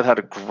Philip Dorsett had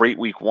a great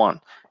week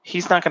 1.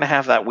 He's not going to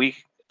have that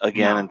week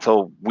again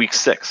until week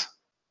 6.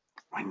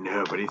 I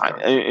know, but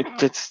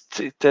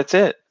that's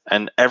it.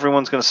 And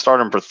everyone's going to start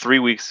him for 3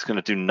 weeks. He's going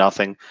to do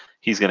nothing.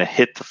 He's going to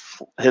hit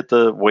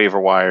the waiver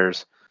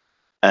wires,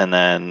 and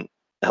then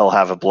he'll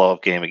have a blow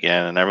up game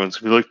again. And everyone's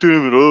going to be like,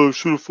 "Damn it! I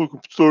should have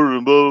fucking started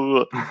him." Blah,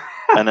 blah, blah.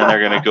 And then they're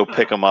going to go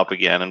pick him up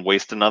again and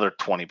waste another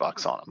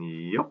 $20 on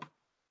him. Yep.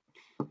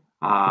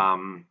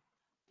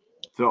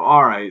 So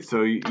all right.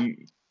 So you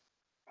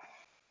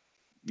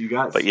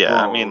got. But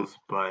yeah, I mean,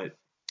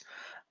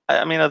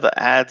 of the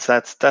ads,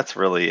 that's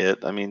really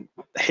it. I mean,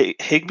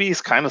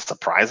 Higbee's kind of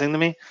surprising to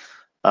me.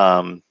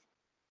 I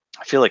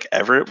feel like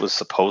Everett was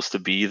supposed to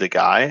be the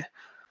guy,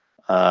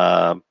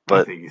 but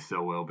I think he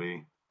still will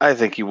be. I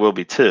think he will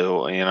be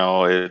too.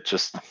 It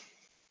just,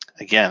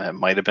 again, it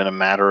might have been a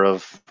matter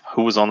of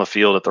who was on the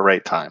field at the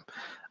right time.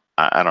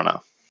 I don't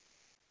know.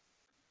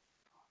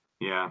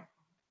 Yeah.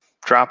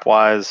 Drop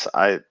wise,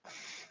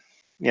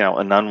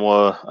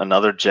 Anunwa,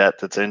 another Jet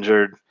that's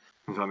injured.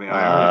 He's on the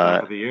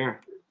IR for the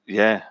year.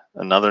 Yeah,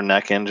 another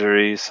neck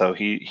injury, so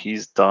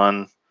he's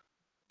done.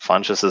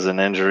 Funchess is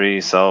an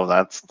injury, so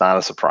that's not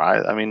a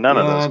surprise. I mean, none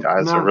of those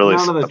guys are really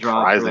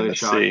surprising to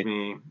see.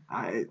 Me.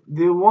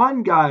 The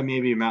one guy,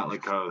 maybe Matt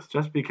Lacoste,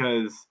 just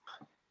because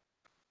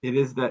it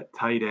is that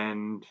tight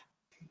end.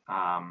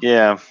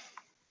 Yeah.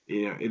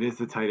 It is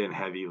the tight end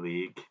heavy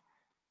league.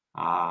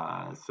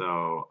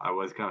 So I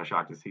was kind of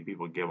shocked to see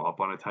people give up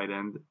on a tight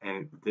end,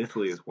 and this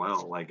league as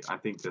well. Like, I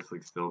think this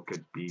league still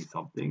could be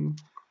something.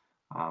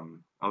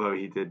 Although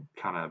he did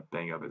kind of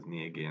bang up his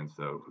knee again,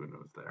 so who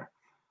knows there.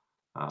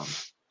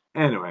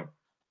 Anyway.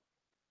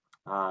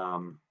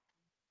 All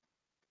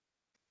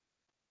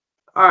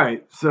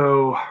right,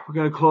 so we're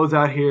going to close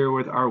out here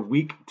with our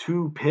week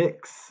 2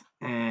 picks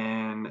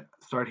and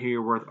start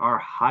here with our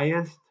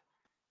highest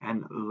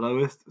and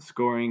lowest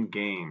scoring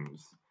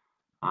games.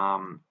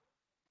 I'm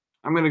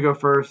going to go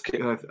first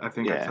because I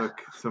think I took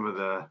some of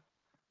the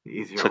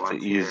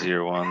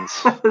easier ones.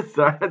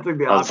 Sorry, I took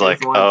the I was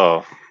like, ones.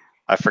 Oh,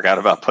 I forgot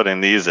about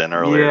putting these in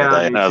earlier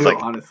today. And I was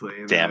like, honestly,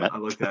 damn it. I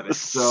looked at it.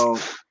 So,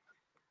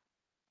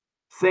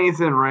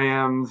 Saints and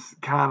Rams,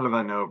 kind of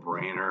a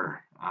no-brainer.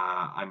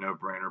 A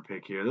no-brainer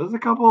pick here. There's a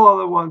couple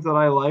other ones that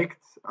I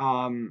liked,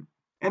 and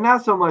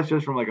not so much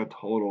just from like a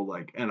total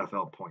like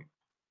NFL point,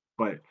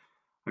 but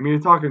I mean,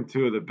 you're talking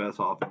 2 of the best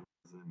offenses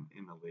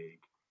in the league.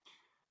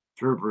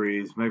 Drew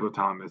Brees, Michael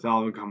Thomas,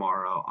 Alvin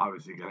Kamara,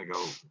 obviously gonna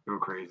go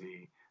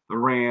crazy. the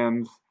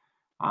Rams,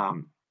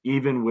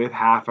 even with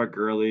half a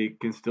Gurley,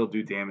 can still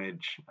do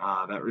damage.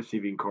 That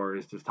receiving core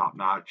is just top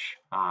notch.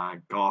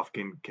 Goff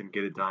can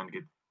get it done.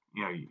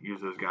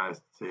 Use those guys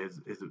to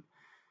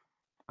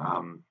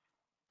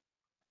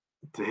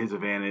his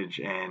advantage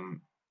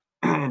and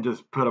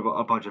just put up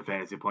a bunch of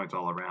fantasy points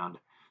all around.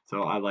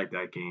 So I like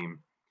that game.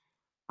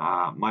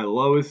 My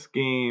lowest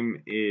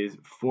game is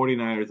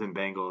 49ers and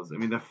Bengals. I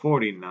mean, the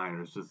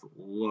 49ers just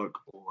look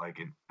like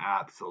an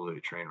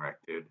absolute train wreck,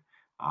 dude.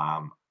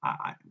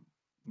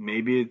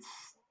 Maybe it's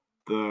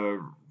the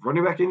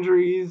running back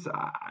injuries.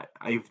 I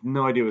have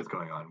no idea what's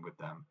going on with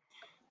them.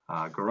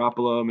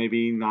 Garoppolo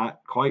maybe not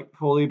quite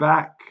fully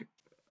back.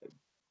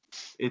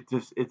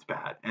 It's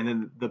bad. And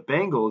then the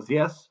Bengals,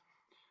 yes,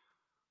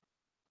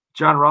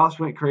 John Ross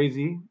went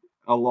crazy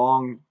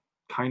along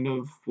kind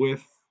of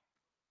with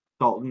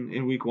Dalton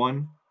in week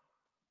 1.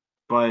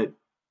 But,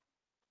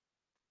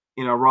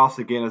 Ross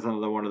again is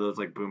another one of those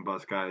like boom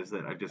bust guys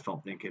that I just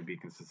don't think can be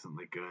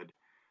consistently good.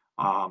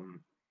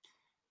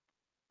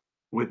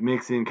 With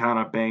Mixon kind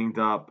of banged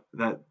up,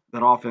 that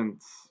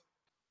offense,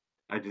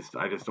 I just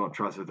don't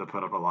trust it to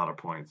put up a lot of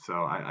points. So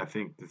I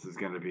think this is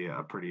going to be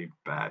a pretty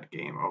bad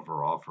game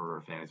overall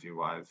for fantasy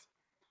wise.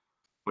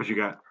 What you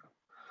got?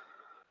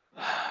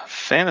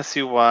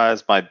 Fantasy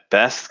wise, my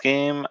best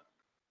game,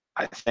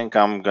 I think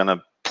I'm going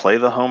to play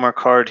the homer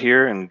card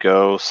here and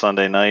go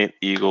Sunday night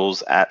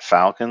Eagles at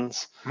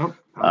Falcons. Nope.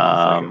 That was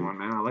the second one,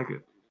 man. I like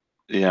it.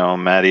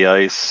 Matty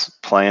Ice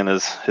playing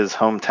his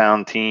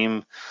hometown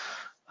team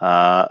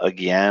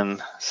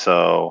again.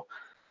 So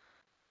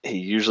he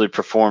usually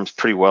performs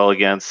pretty well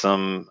against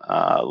them.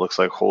 Looks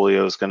like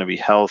Julio is going to be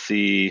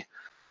healthy.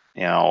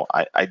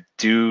 I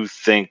do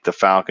think the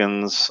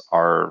Falcons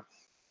are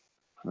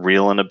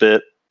reeling a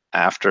bit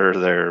after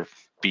their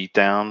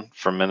beatdown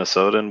from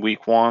Minnesota in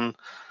week 1,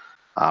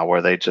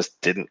 where they just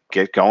didn't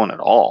get going at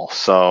all.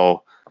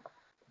 So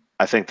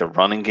I think the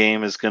running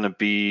game is going to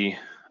be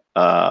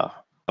a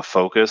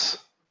focus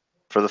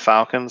for the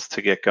Falcons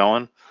to get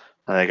going.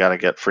 And they got to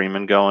get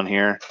Freeman going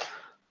here.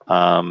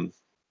 And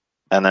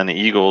then the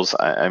Eagles,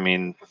 I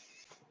mean,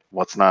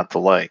 what's not to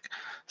like?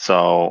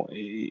 So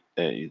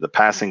the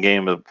passing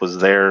game was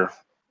there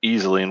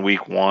easily in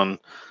week 1.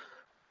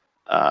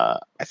 I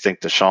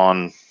think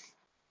Deshaun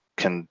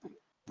can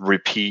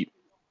repeat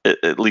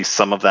at least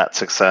some of that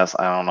success.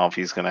 I don't know if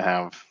he's going to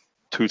have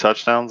 2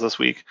 touchdowns this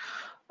week.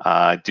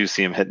 I do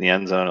see him hitting the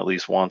end zone at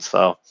least once,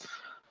 though.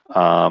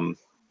 And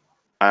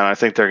I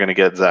think they're going to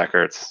get Zach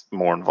Ertz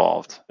more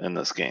involved in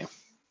this game.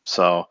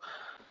 So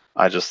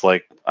I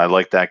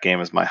like that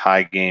game as my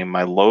high game.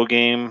 My low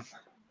game,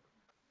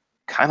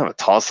 kind of a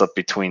toss-up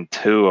between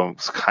 2. I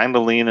was kind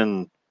of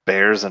leaning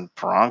Bears and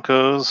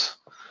Broncos.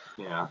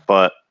 Yeah.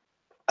 But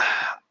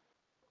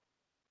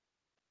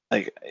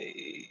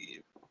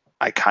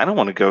I kind of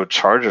want to go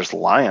Chargers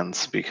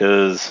Lions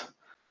because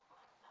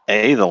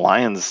the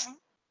Lions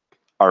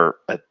are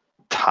a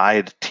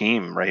tied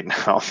team right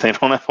now. They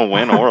don't have a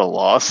win or a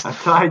loss. A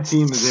tied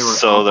team as they were.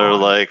 So they're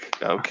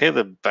like, okay,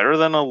 they're better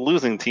than a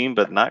losing team,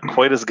 but not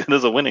quite as good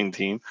as a winning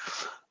team.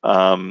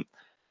 And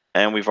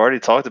we've already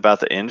talked about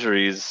the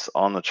injuries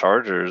on the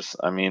Chargers.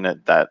 I mean,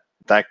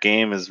 that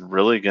game is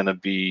really going to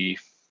be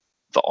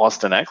the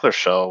Austin Eckler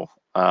show.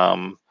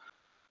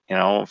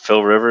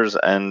 Phil Rivers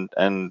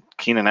and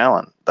Keenan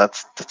Allen.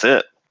 That's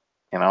it.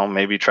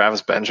 Maybe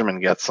Travis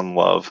Benjamin gets some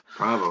love.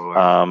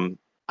 Probably.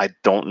 I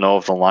don't know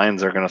if the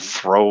Lions are going to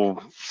throw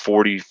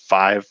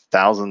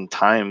 45,000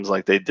 times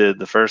like they did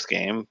the first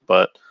game,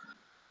 but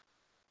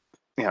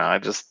I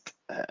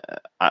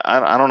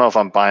don't know if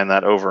I'm buying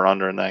that over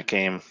under in that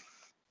game.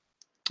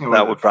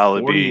 That would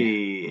probably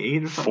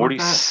be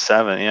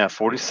 47. Like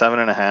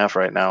 47.5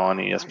 right now on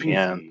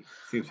ESPN. Crazy.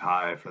 Seems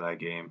high for that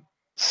game.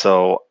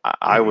 So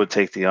I would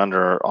take the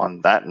under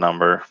on that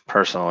number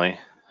personally.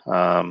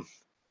 I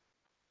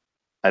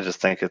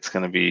just think it's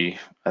going to be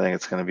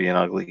an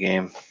ugly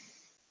game.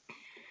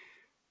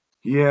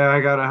 Yeah, I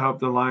gotta hope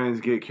the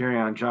Lions get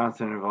Kerryon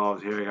Johnson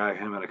involved here. I got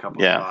him at a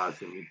couple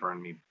spots, and he burned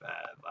me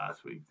bad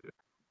last week, dude.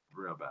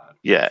 Real bad.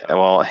 Yeah, so.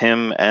 Well,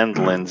 him and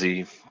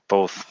Lindsey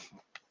both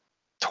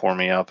tore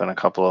me up in a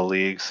couple of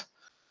leagues.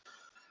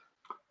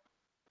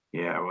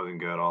 Yeah, it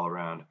wasn't good all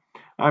around.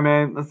 All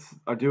right, man, let's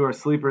do our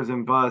sleepers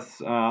and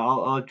busts.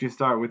 I'll let you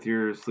start with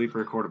your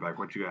sleeper quarterback.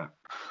 What you got?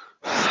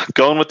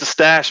 Going with the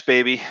stash,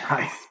 baby.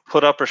 Nice.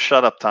 Put up or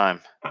shut up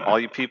time. All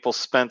you people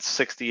spent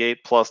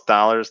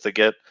 $68+ to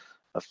get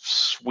a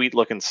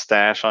sweet-looking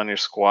stash on your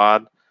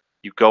squad.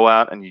 You go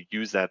out and you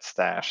use that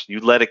stash. You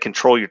let it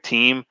control your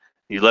team.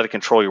 You let it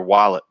control your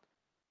wallet.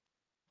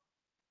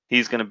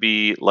 He's going to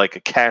be like a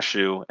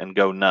cashew and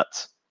go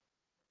nuts.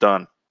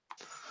 Done.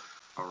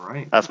 All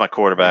right. That's my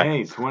quarterback.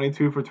 Hey,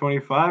 22 for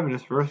 25 in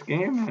his first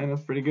game, man.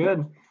 That's pretty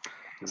good.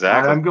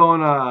 Exactly. I'm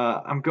going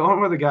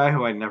with a guy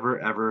who I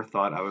never ever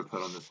thought I would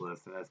put on this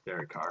list, and that's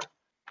Derek Carr.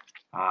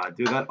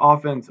 Dude, that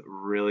offense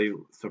really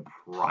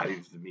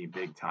surprised me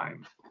big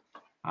time.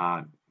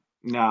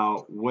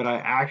 Now, would I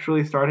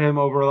actually start him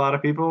over a lot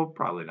of people?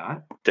 Probably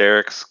not.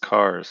 Derek's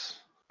Cars.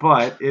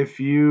 But if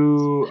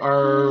you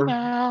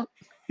are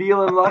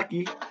feeling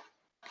lucky,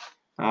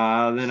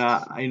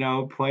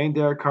 then playing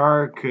Derek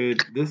Carr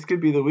could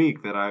be the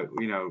week that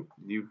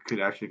you could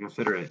actually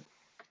consider it.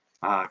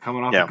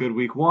 Coming off a good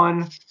week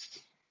 1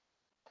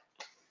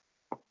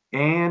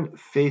 and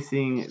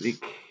facing the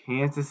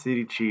Kansas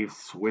City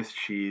Chiefs Swiss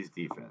cheese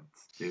defense.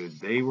 Dude,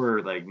 they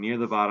were like near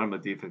the bottom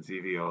of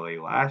defensive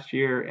EOA last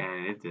year,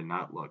 and it did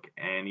not look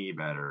any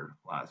better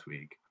last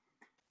week.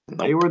 Nope.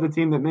 They were the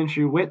team that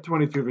Minshew went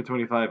 22 for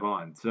 25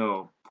 on.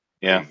 So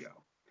there you go.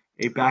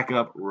 A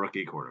backup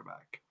rookie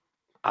quarterback.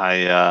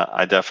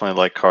 I definitely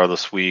like Carr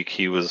this week.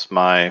 He was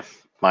my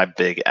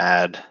big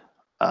ad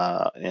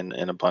in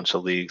a bunch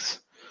of leagues.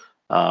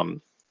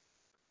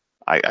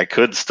 I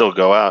could still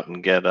go out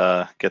and get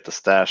the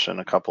stash in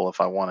a couple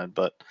if I wanted,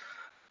 but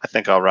I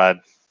think I'll ride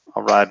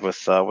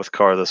with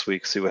Carr this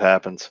week. See what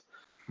happens.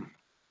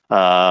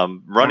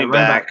 Running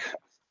back,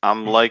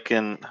 I'm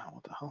liking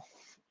what the hell?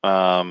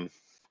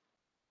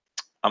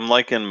 I'm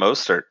liking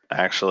Mostert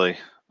actually.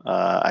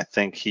 I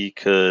think he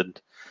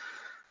could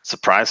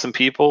surprise some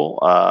people.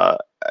 I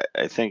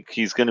think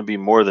he's going to be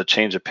more the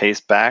change of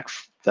pace back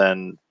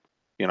than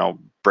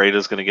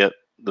Breda's going to get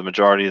the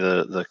majority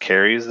of the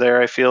carries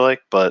there. I feel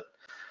like, but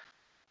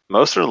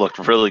Mostert looked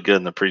really good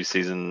in the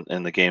preseason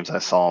in the games I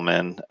saw him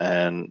in,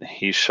 and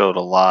he showed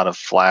a lot of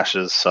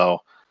flashes.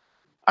 So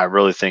I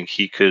really think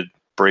he could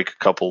break a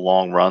couple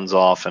long runs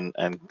off and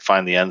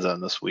find the end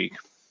zone this week.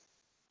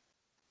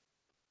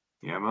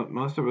 Yeah,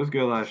 Mostert was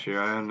good last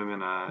year. I owned him in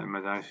my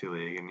Dynasty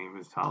League, and he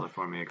was solid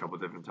for me a couple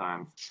different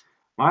times.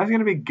 Mine's going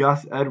to be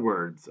Gus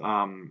Edwards.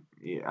 I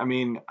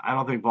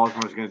don't think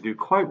Baltimore's going to do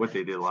quite what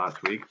they did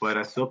last week, but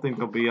I still think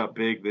they'll be up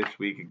big this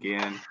week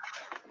again,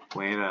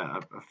 playing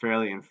a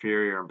fairly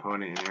inferior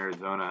opponent in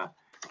Arizona,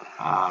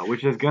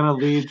 which is going to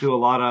lead to a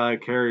lot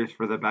of carries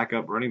for the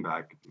backup running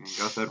back,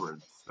 Gus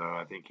Edwards. So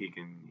I think he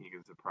can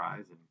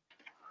surprise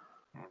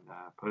and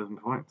put some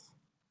points.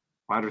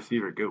 Wide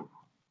receiver, go.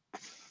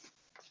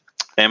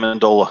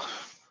 Amendola.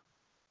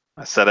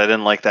 I said I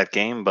didn't like that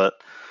game, but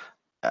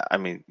I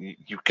mean,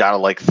 you got to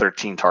like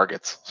 13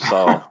 targets.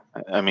 So,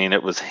 I mean,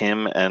 it was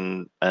him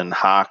and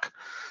Hawk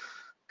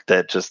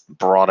that just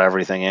brought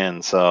everything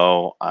in.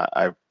 So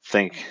I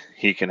think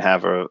he can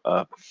have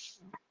a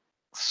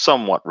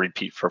somewhat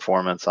repeat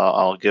performance.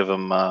 I'll give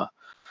him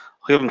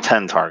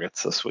 10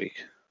 targets this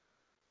week.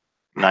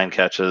 9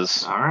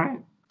 catches. All right.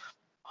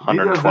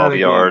 112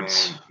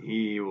 yards. Again,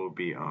 he will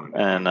be owned.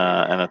 And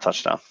a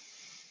touchdown.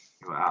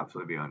 He will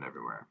absolutely be owned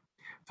everywhere.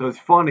 So it's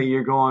funny,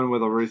 you're going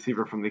with a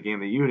receiver from the game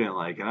that you didn't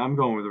like, and I'm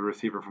going with a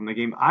receiver from the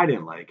game I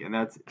didn't like, and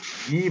that's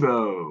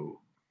Debo.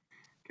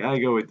 Gotta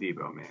go with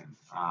Debo, man.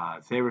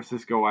 San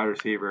Francisco wide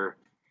receiver.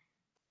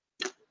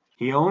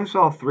 He only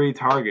saw 3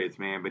 targets,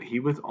 man, but he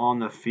was on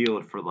the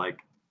field for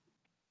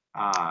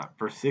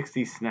for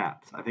 60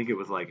 snaps. I think it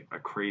was like a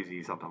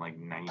crazy something like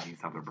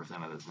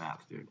 90-something% of the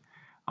snaps, dude.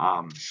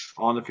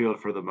 On the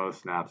field for the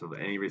most snaps of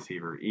any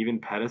receiver, even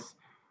Pettis,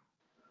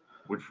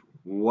 which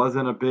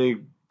wasn't a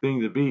big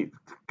thing to beat,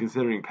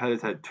 considering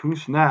Pettis had 2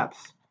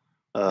 snaps.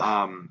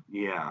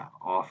 Yeah,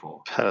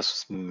 awful.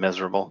 Pettis was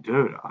miserable.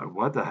 Dude,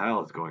 what the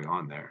hell is going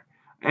on there?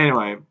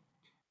 Anyway.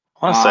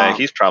 I want to say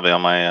he's probably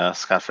on my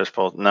Scott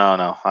Fishbowl.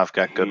 No, I've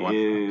got good one.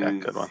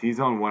 He's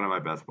on one of my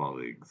best ball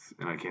leagues,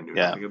 and I can't do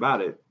anything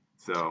about it.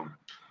 So,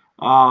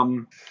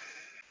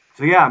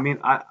 yeah, I mean,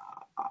 I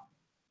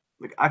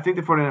think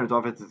the 49ers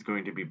offense is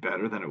going to be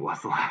better than it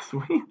was last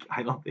week.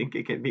 I don't think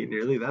it can be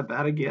nearly that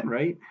bad again,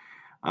 right?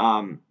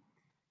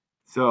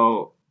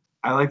 So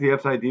I like the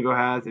upside Debo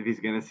has if he's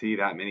going to see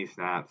that many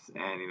snaps,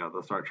 and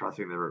they'll start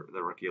trusting the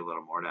rookie a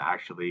little more to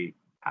actually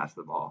pass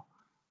the ball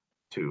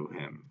to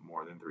him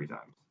more than 3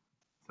 times.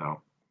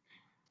 So,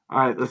 all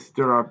right, let's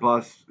do our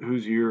bust.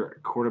 Who's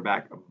your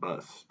quarterback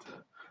bust?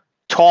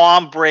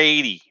 Tom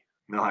Brady.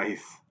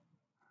 Nice.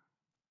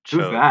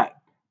 Who's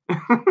that?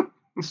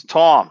 It's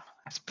Tom.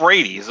 It's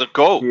Brady. He's a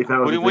GOAT. Keith,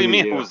 what do you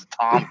mean who's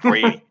Tom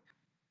Brady?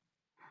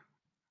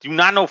 Do you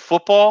not know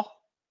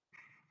football?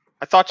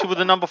 I thought you were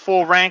the number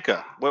 4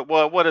 ranker.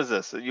 What is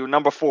this? Are you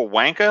number 4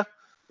 wanker?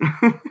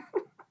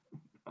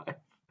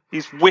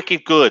 He's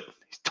wicked good.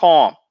 He's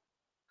Tom.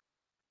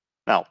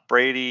 Now,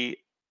 Brady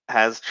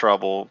has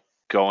trouble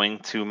going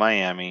to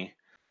Miami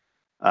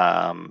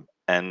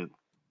and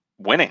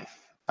winning.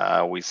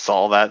 We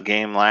saw that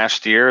game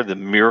last year, the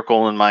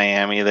miracle in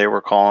Miami, they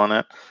were calling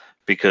it,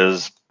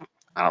 because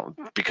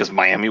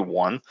Miami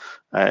won.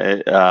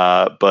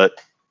 But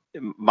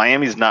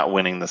Miami's not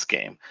winning this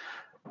game.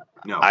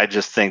 No. I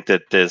just think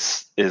that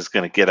this is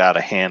going to get out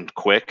of hand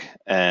quick,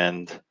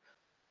 and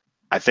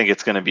I think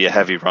it's going to be a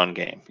heavy run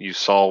game. You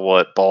saw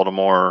what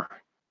Baltimore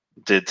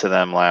did to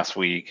them last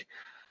week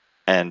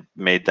and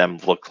made them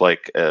look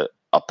like a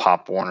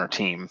Pop Warner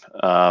team,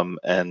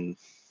 and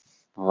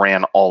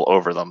ran all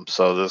over them.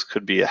 So this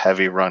could be a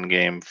heavy run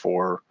game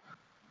for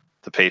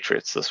the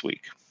Patriots this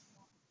week.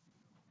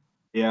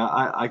 Yeah,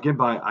 I can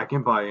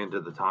buy into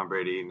the Tom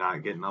Brady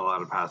not getting a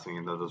lot of passing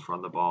and they'll just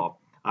run the ball.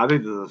 I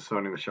think this is a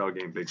Sony Michel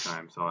game big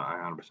time, so I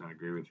 100%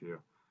 agree with you.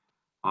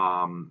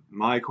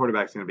 My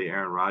quarterback's going to be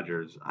Aaron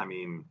Rodgers. I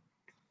mean,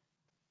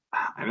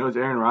 I know it's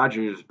Aaron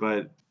Rodgers,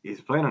 but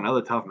he's playing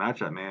another tough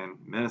matchup, man.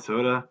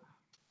 Minnesota.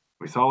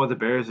 We saw what the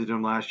Bears did to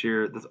him last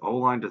year. This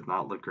O-line does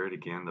not look great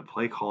again. The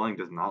play calling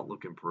does not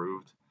look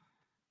improved.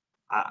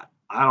 I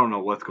don't know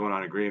what's going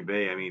on in Green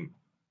Bay. I mean,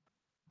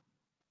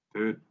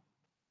 dude,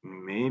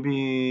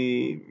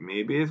 maybe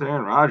it's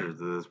Aaron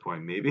Rodgers at this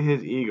point. Maybe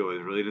his ego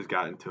has really just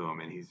gotten to him,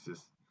 and he's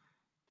just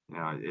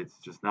it's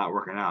just not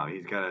working out.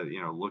 He's got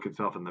to look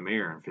himself in the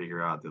mirror and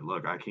figure out that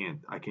look, I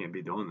can't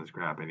be doing this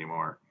crap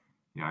anymore.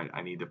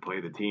 I need to play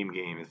the team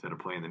game instead of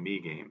playing the me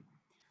game.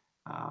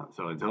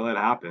 So until that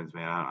happens,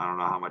 man, I don't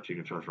know how much you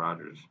can trust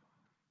Rodgers.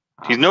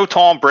 He's no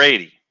Tom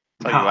Brady.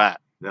 Tell you that.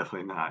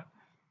 Definitely not.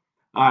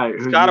 All right,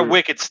 he's got a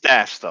wicked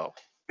stash though.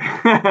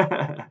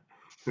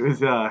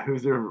 who's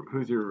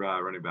your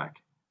running back?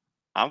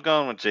 I'm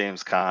going with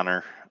James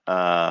Conner.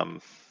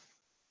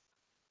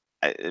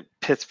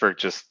 Pittsburgh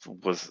just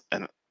was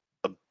an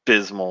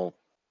abysmal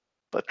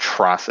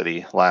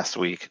atrocity last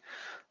week.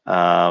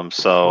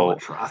 So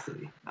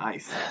atrocity,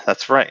 nice.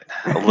 That's right,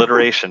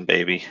 alliteration,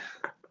 baby.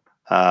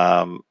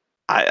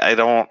 I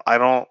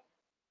don't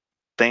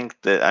think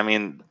that. I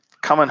mean,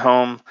 coming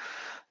home,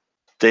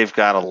 they've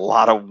got a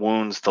lot of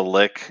wounds to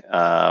lick,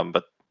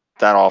 but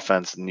that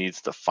offense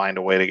needs to find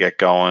a way to get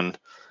going.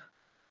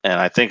 And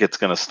I think it's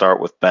going to start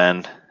with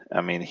Ben.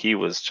 I mean, he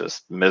was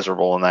just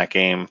miserable in that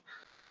game,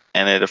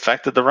 and it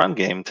affected the run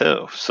game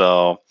too.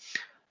 So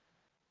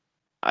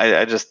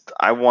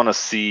I want to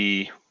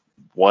see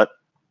what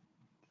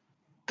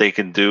they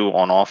can do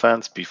on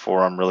offense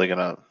before I'm really going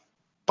to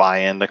buy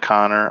into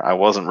Conner. I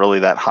wasn't really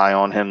that high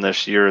on him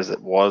this year as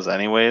it was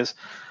anyways.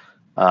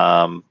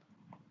 And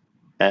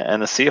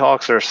the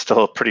Seahawks are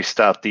still a pretty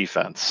stout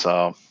defense.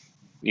 So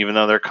even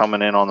though they're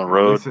coming in on the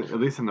road, at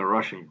least in the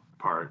rushing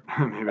part,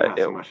 maybe not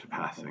so much the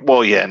passing.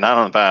 Well, yeah, not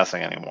on the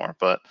passing anymore,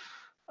 but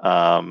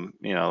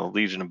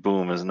Legion of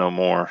Boom is no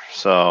more.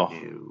 So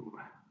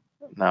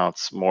now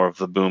it's more of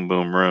the boom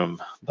boom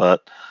room.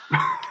 But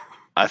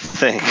I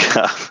think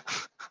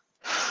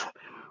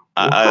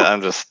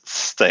I'm just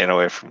staying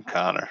away from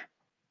Conner.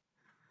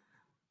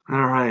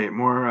 All right,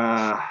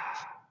 more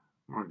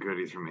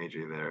goodies from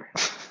AJ there.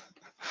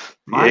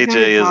 The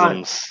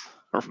AJ-isms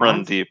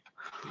run deep.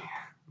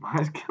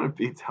 Mine's gonna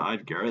be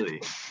Todd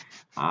Gurley.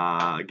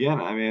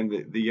 Again, I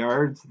mean the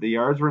yards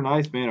were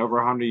nice, man. Over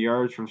 100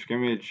 yards from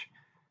scrimmage,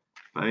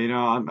 but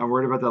I'm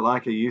worried about the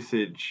lack of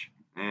usage,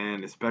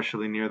 and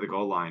especially near the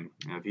goal line.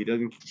 If he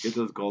doesn't get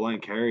those goal line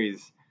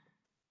carries,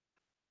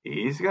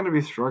 he's gonna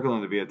be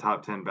struggling to be a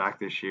top 10 back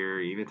this year,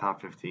 even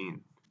top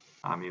 15.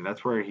 I mean,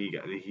 that's where he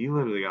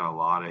literally got a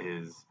lot of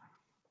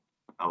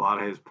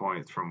his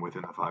points from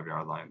within the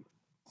 5-yard line.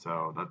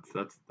 So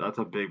that's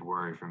a big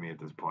worry for me at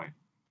this point.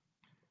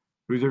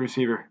 Who's the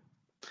receiver?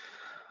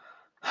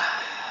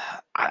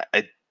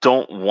 I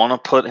don't want to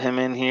put him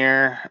in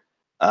here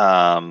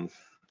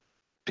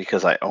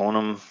because I own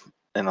him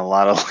in a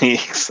lot of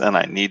leagues and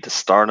I need to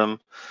start him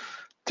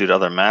due to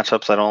other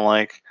matchups I don't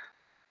like.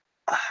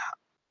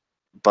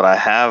 But I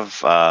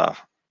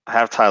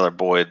have Tyler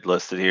Boyd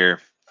listed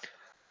here.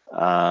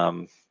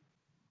 I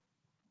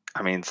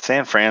mean,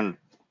 San Fran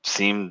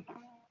seemed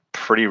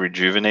pretty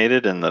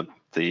rejuvenated in the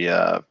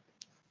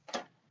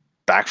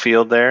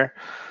backfield there.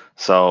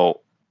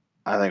 So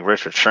I think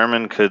Richard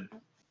Sherman could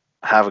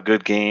have a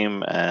good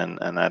game,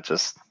 and that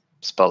just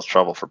spells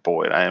trouble for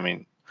Boyd. I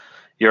mean,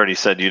 you already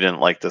said you didn't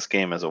like this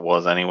game as it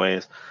was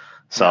anyways.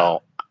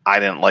 So I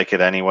didn't like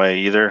it anyway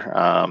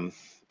either.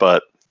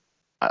 But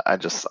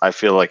I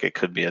feel like it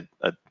could be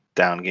a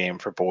down game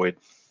for Boyd.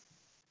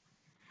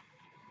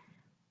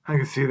 I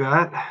can see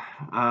that.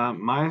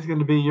 Mine's going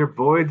to be your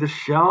boy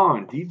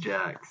Deshaun,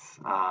 D-Jax.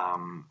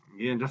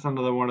 Yeah, just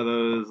another one of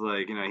those,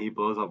 like, he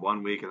blows up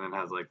one week and then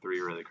has like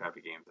 3 really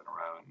crappy games in a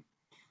row. And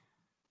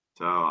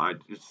so I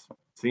just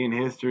seeing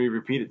history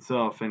repeat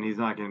itself, and he's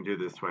not going to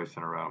do this twice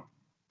in a row.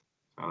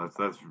 So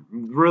that's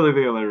really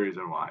the only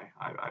reason why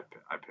I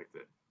picked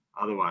it.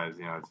 Otherwise,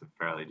 it's a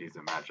fairly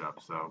decent matchup.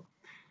 So,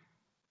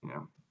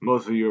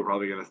 most of you are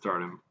probably going to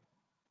start him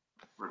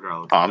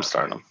regardless. Oh, I'm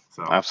starting him.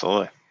 So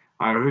absolutely.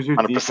 All right, who's your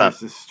 100%.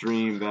 Defensive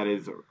stream that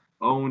is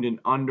owned in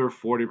under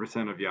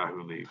 40% of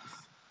Yahoo leagues?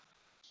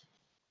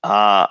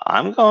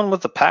 I'm going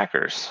with the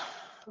Packers.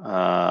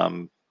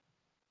 That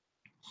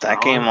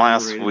game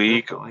last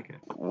week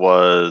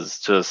was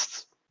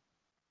just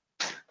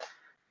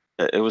 –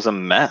 it was a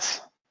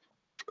mess.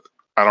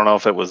 I don't know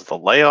if it was the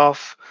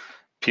layoff,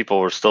 people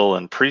were still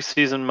in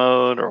preseason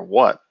mode or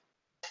what.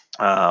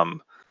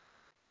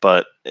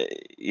 But,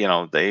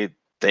 they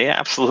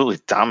absolutely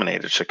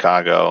dominated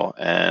Chicago,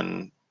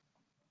 and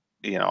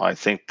I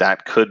think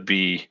that could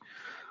be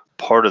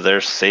part of their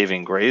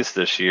saving grace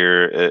this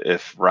year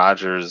if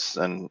Rodgers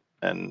and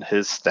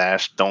his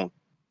stash don't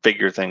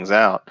figure things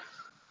out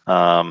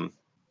on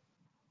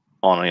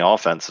the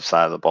offensive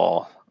side of the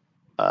ball.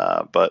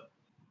 But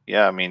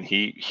yeah, I mean,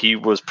 he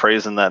was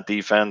praising that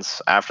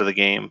defense after the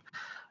game,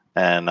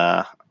 and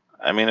I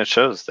mean, it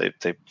shows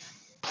they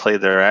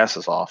played their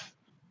asses off.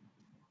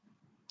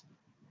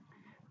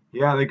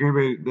 Yeah, the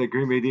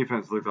Green Bay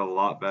defense looked a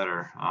lot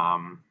better.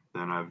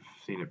 than I've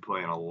seen it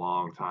play in a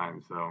long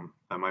time. So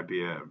that might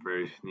be a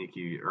very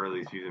sneaky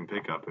early season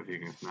pickup if you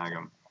can snag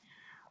them.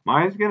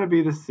 Mine's going to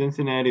be the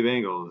Cincinnati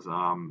Bengals.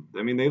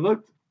 I mean, they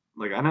looked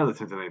like, I know the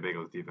Cincinnati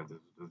Bengals defense is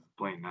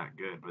playing not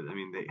good, but I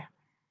mean,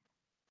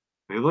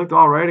 they looked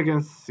all right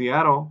against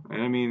Seattle.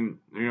 And I mean,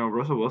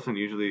 Russell Wilson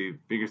usually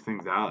figures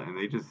things out, and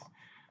they just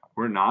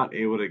were not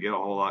able to get a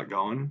whole lot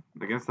going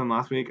against them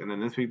last week. And then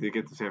this week they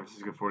get the San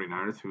Francisco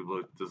 49ers,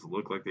 who just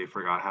look like they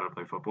forgot how to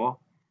play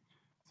football.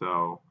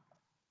 So,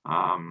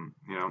 kind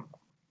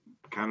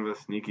of a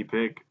sneaky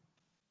pick.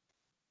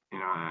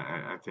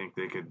 I think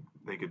they could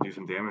do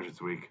some damage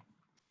this week.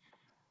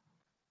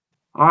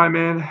 All right,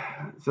 man.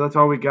 So that's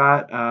all we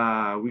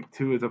got. Week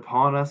 2 is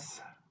upon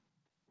us.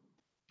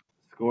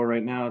 Score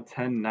right now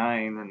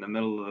 10-9 in the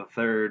middle of the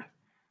third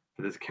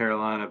for this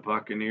Carolina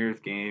Buccaneers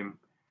game.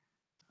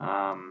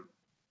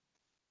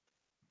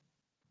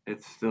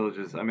 It's still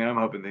just, I mean, I'm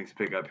hoping things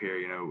pick up here.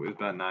 It's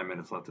about 9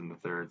 minutes left in the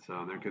third,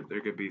 so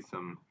there could be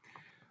some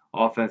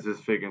offenses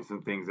figuring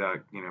some things out,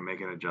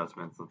 making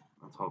adjustments.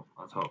 Let's hope,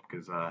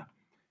 because I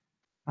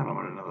don't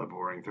want another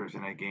boring Thursday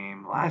night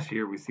game. Last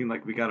year, we seemed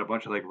like we got a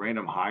bunch of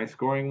random high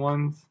scoring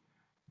ones.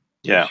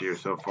 Yeah. This year,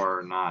 so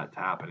far, not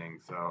happening.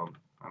 So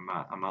I'm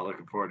not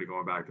looking forward to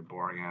going back to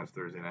boring ass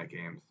Thursday night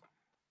games.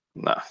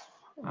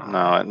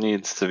 No, it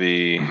needs to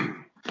be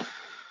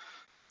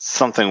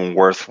something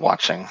worth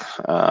watching.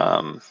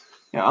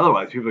 Yeah,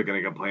 otherwise people are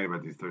going to complain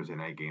about these Thursday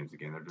night games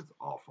again. They're just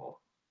awful.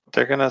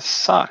 They're gonna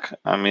suck.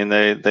 I mean,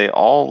 they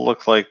all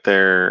look like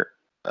they're.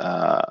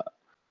 I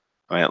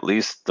mean, at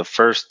least the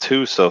first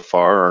 2 so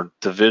far are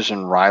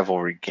division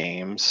rivalry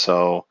games.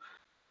 So,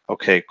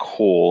 okay,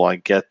 cool. I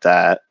get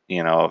that.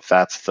 If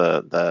that's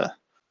the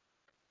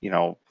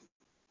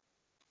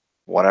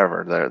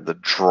whatever the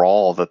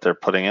draw that they're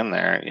putting in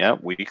there. Yeah,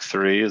 week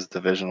 3 is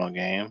divisional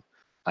game.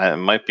 It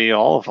might be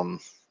all of them.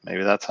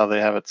 Maybe that's how they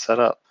have it set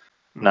up.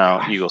 No,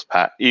 Gosh.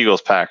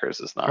 Eagles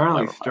Packers is not.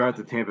 Currently start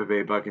the Tampa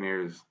Bay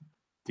Buccaneers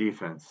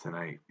defense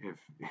tonight. If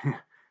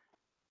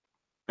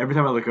every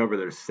time I look over,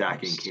 they're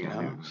sacking Cam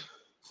Newton.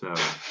 So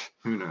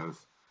who knows?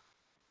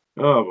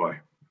 Oh boy!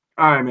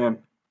 All right, man.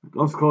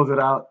 Let's close it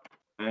out,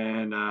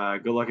 and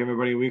good luck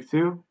everybody in week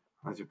 2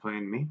 as you're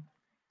playing me. And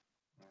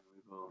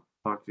we will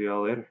talk to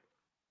y'all later.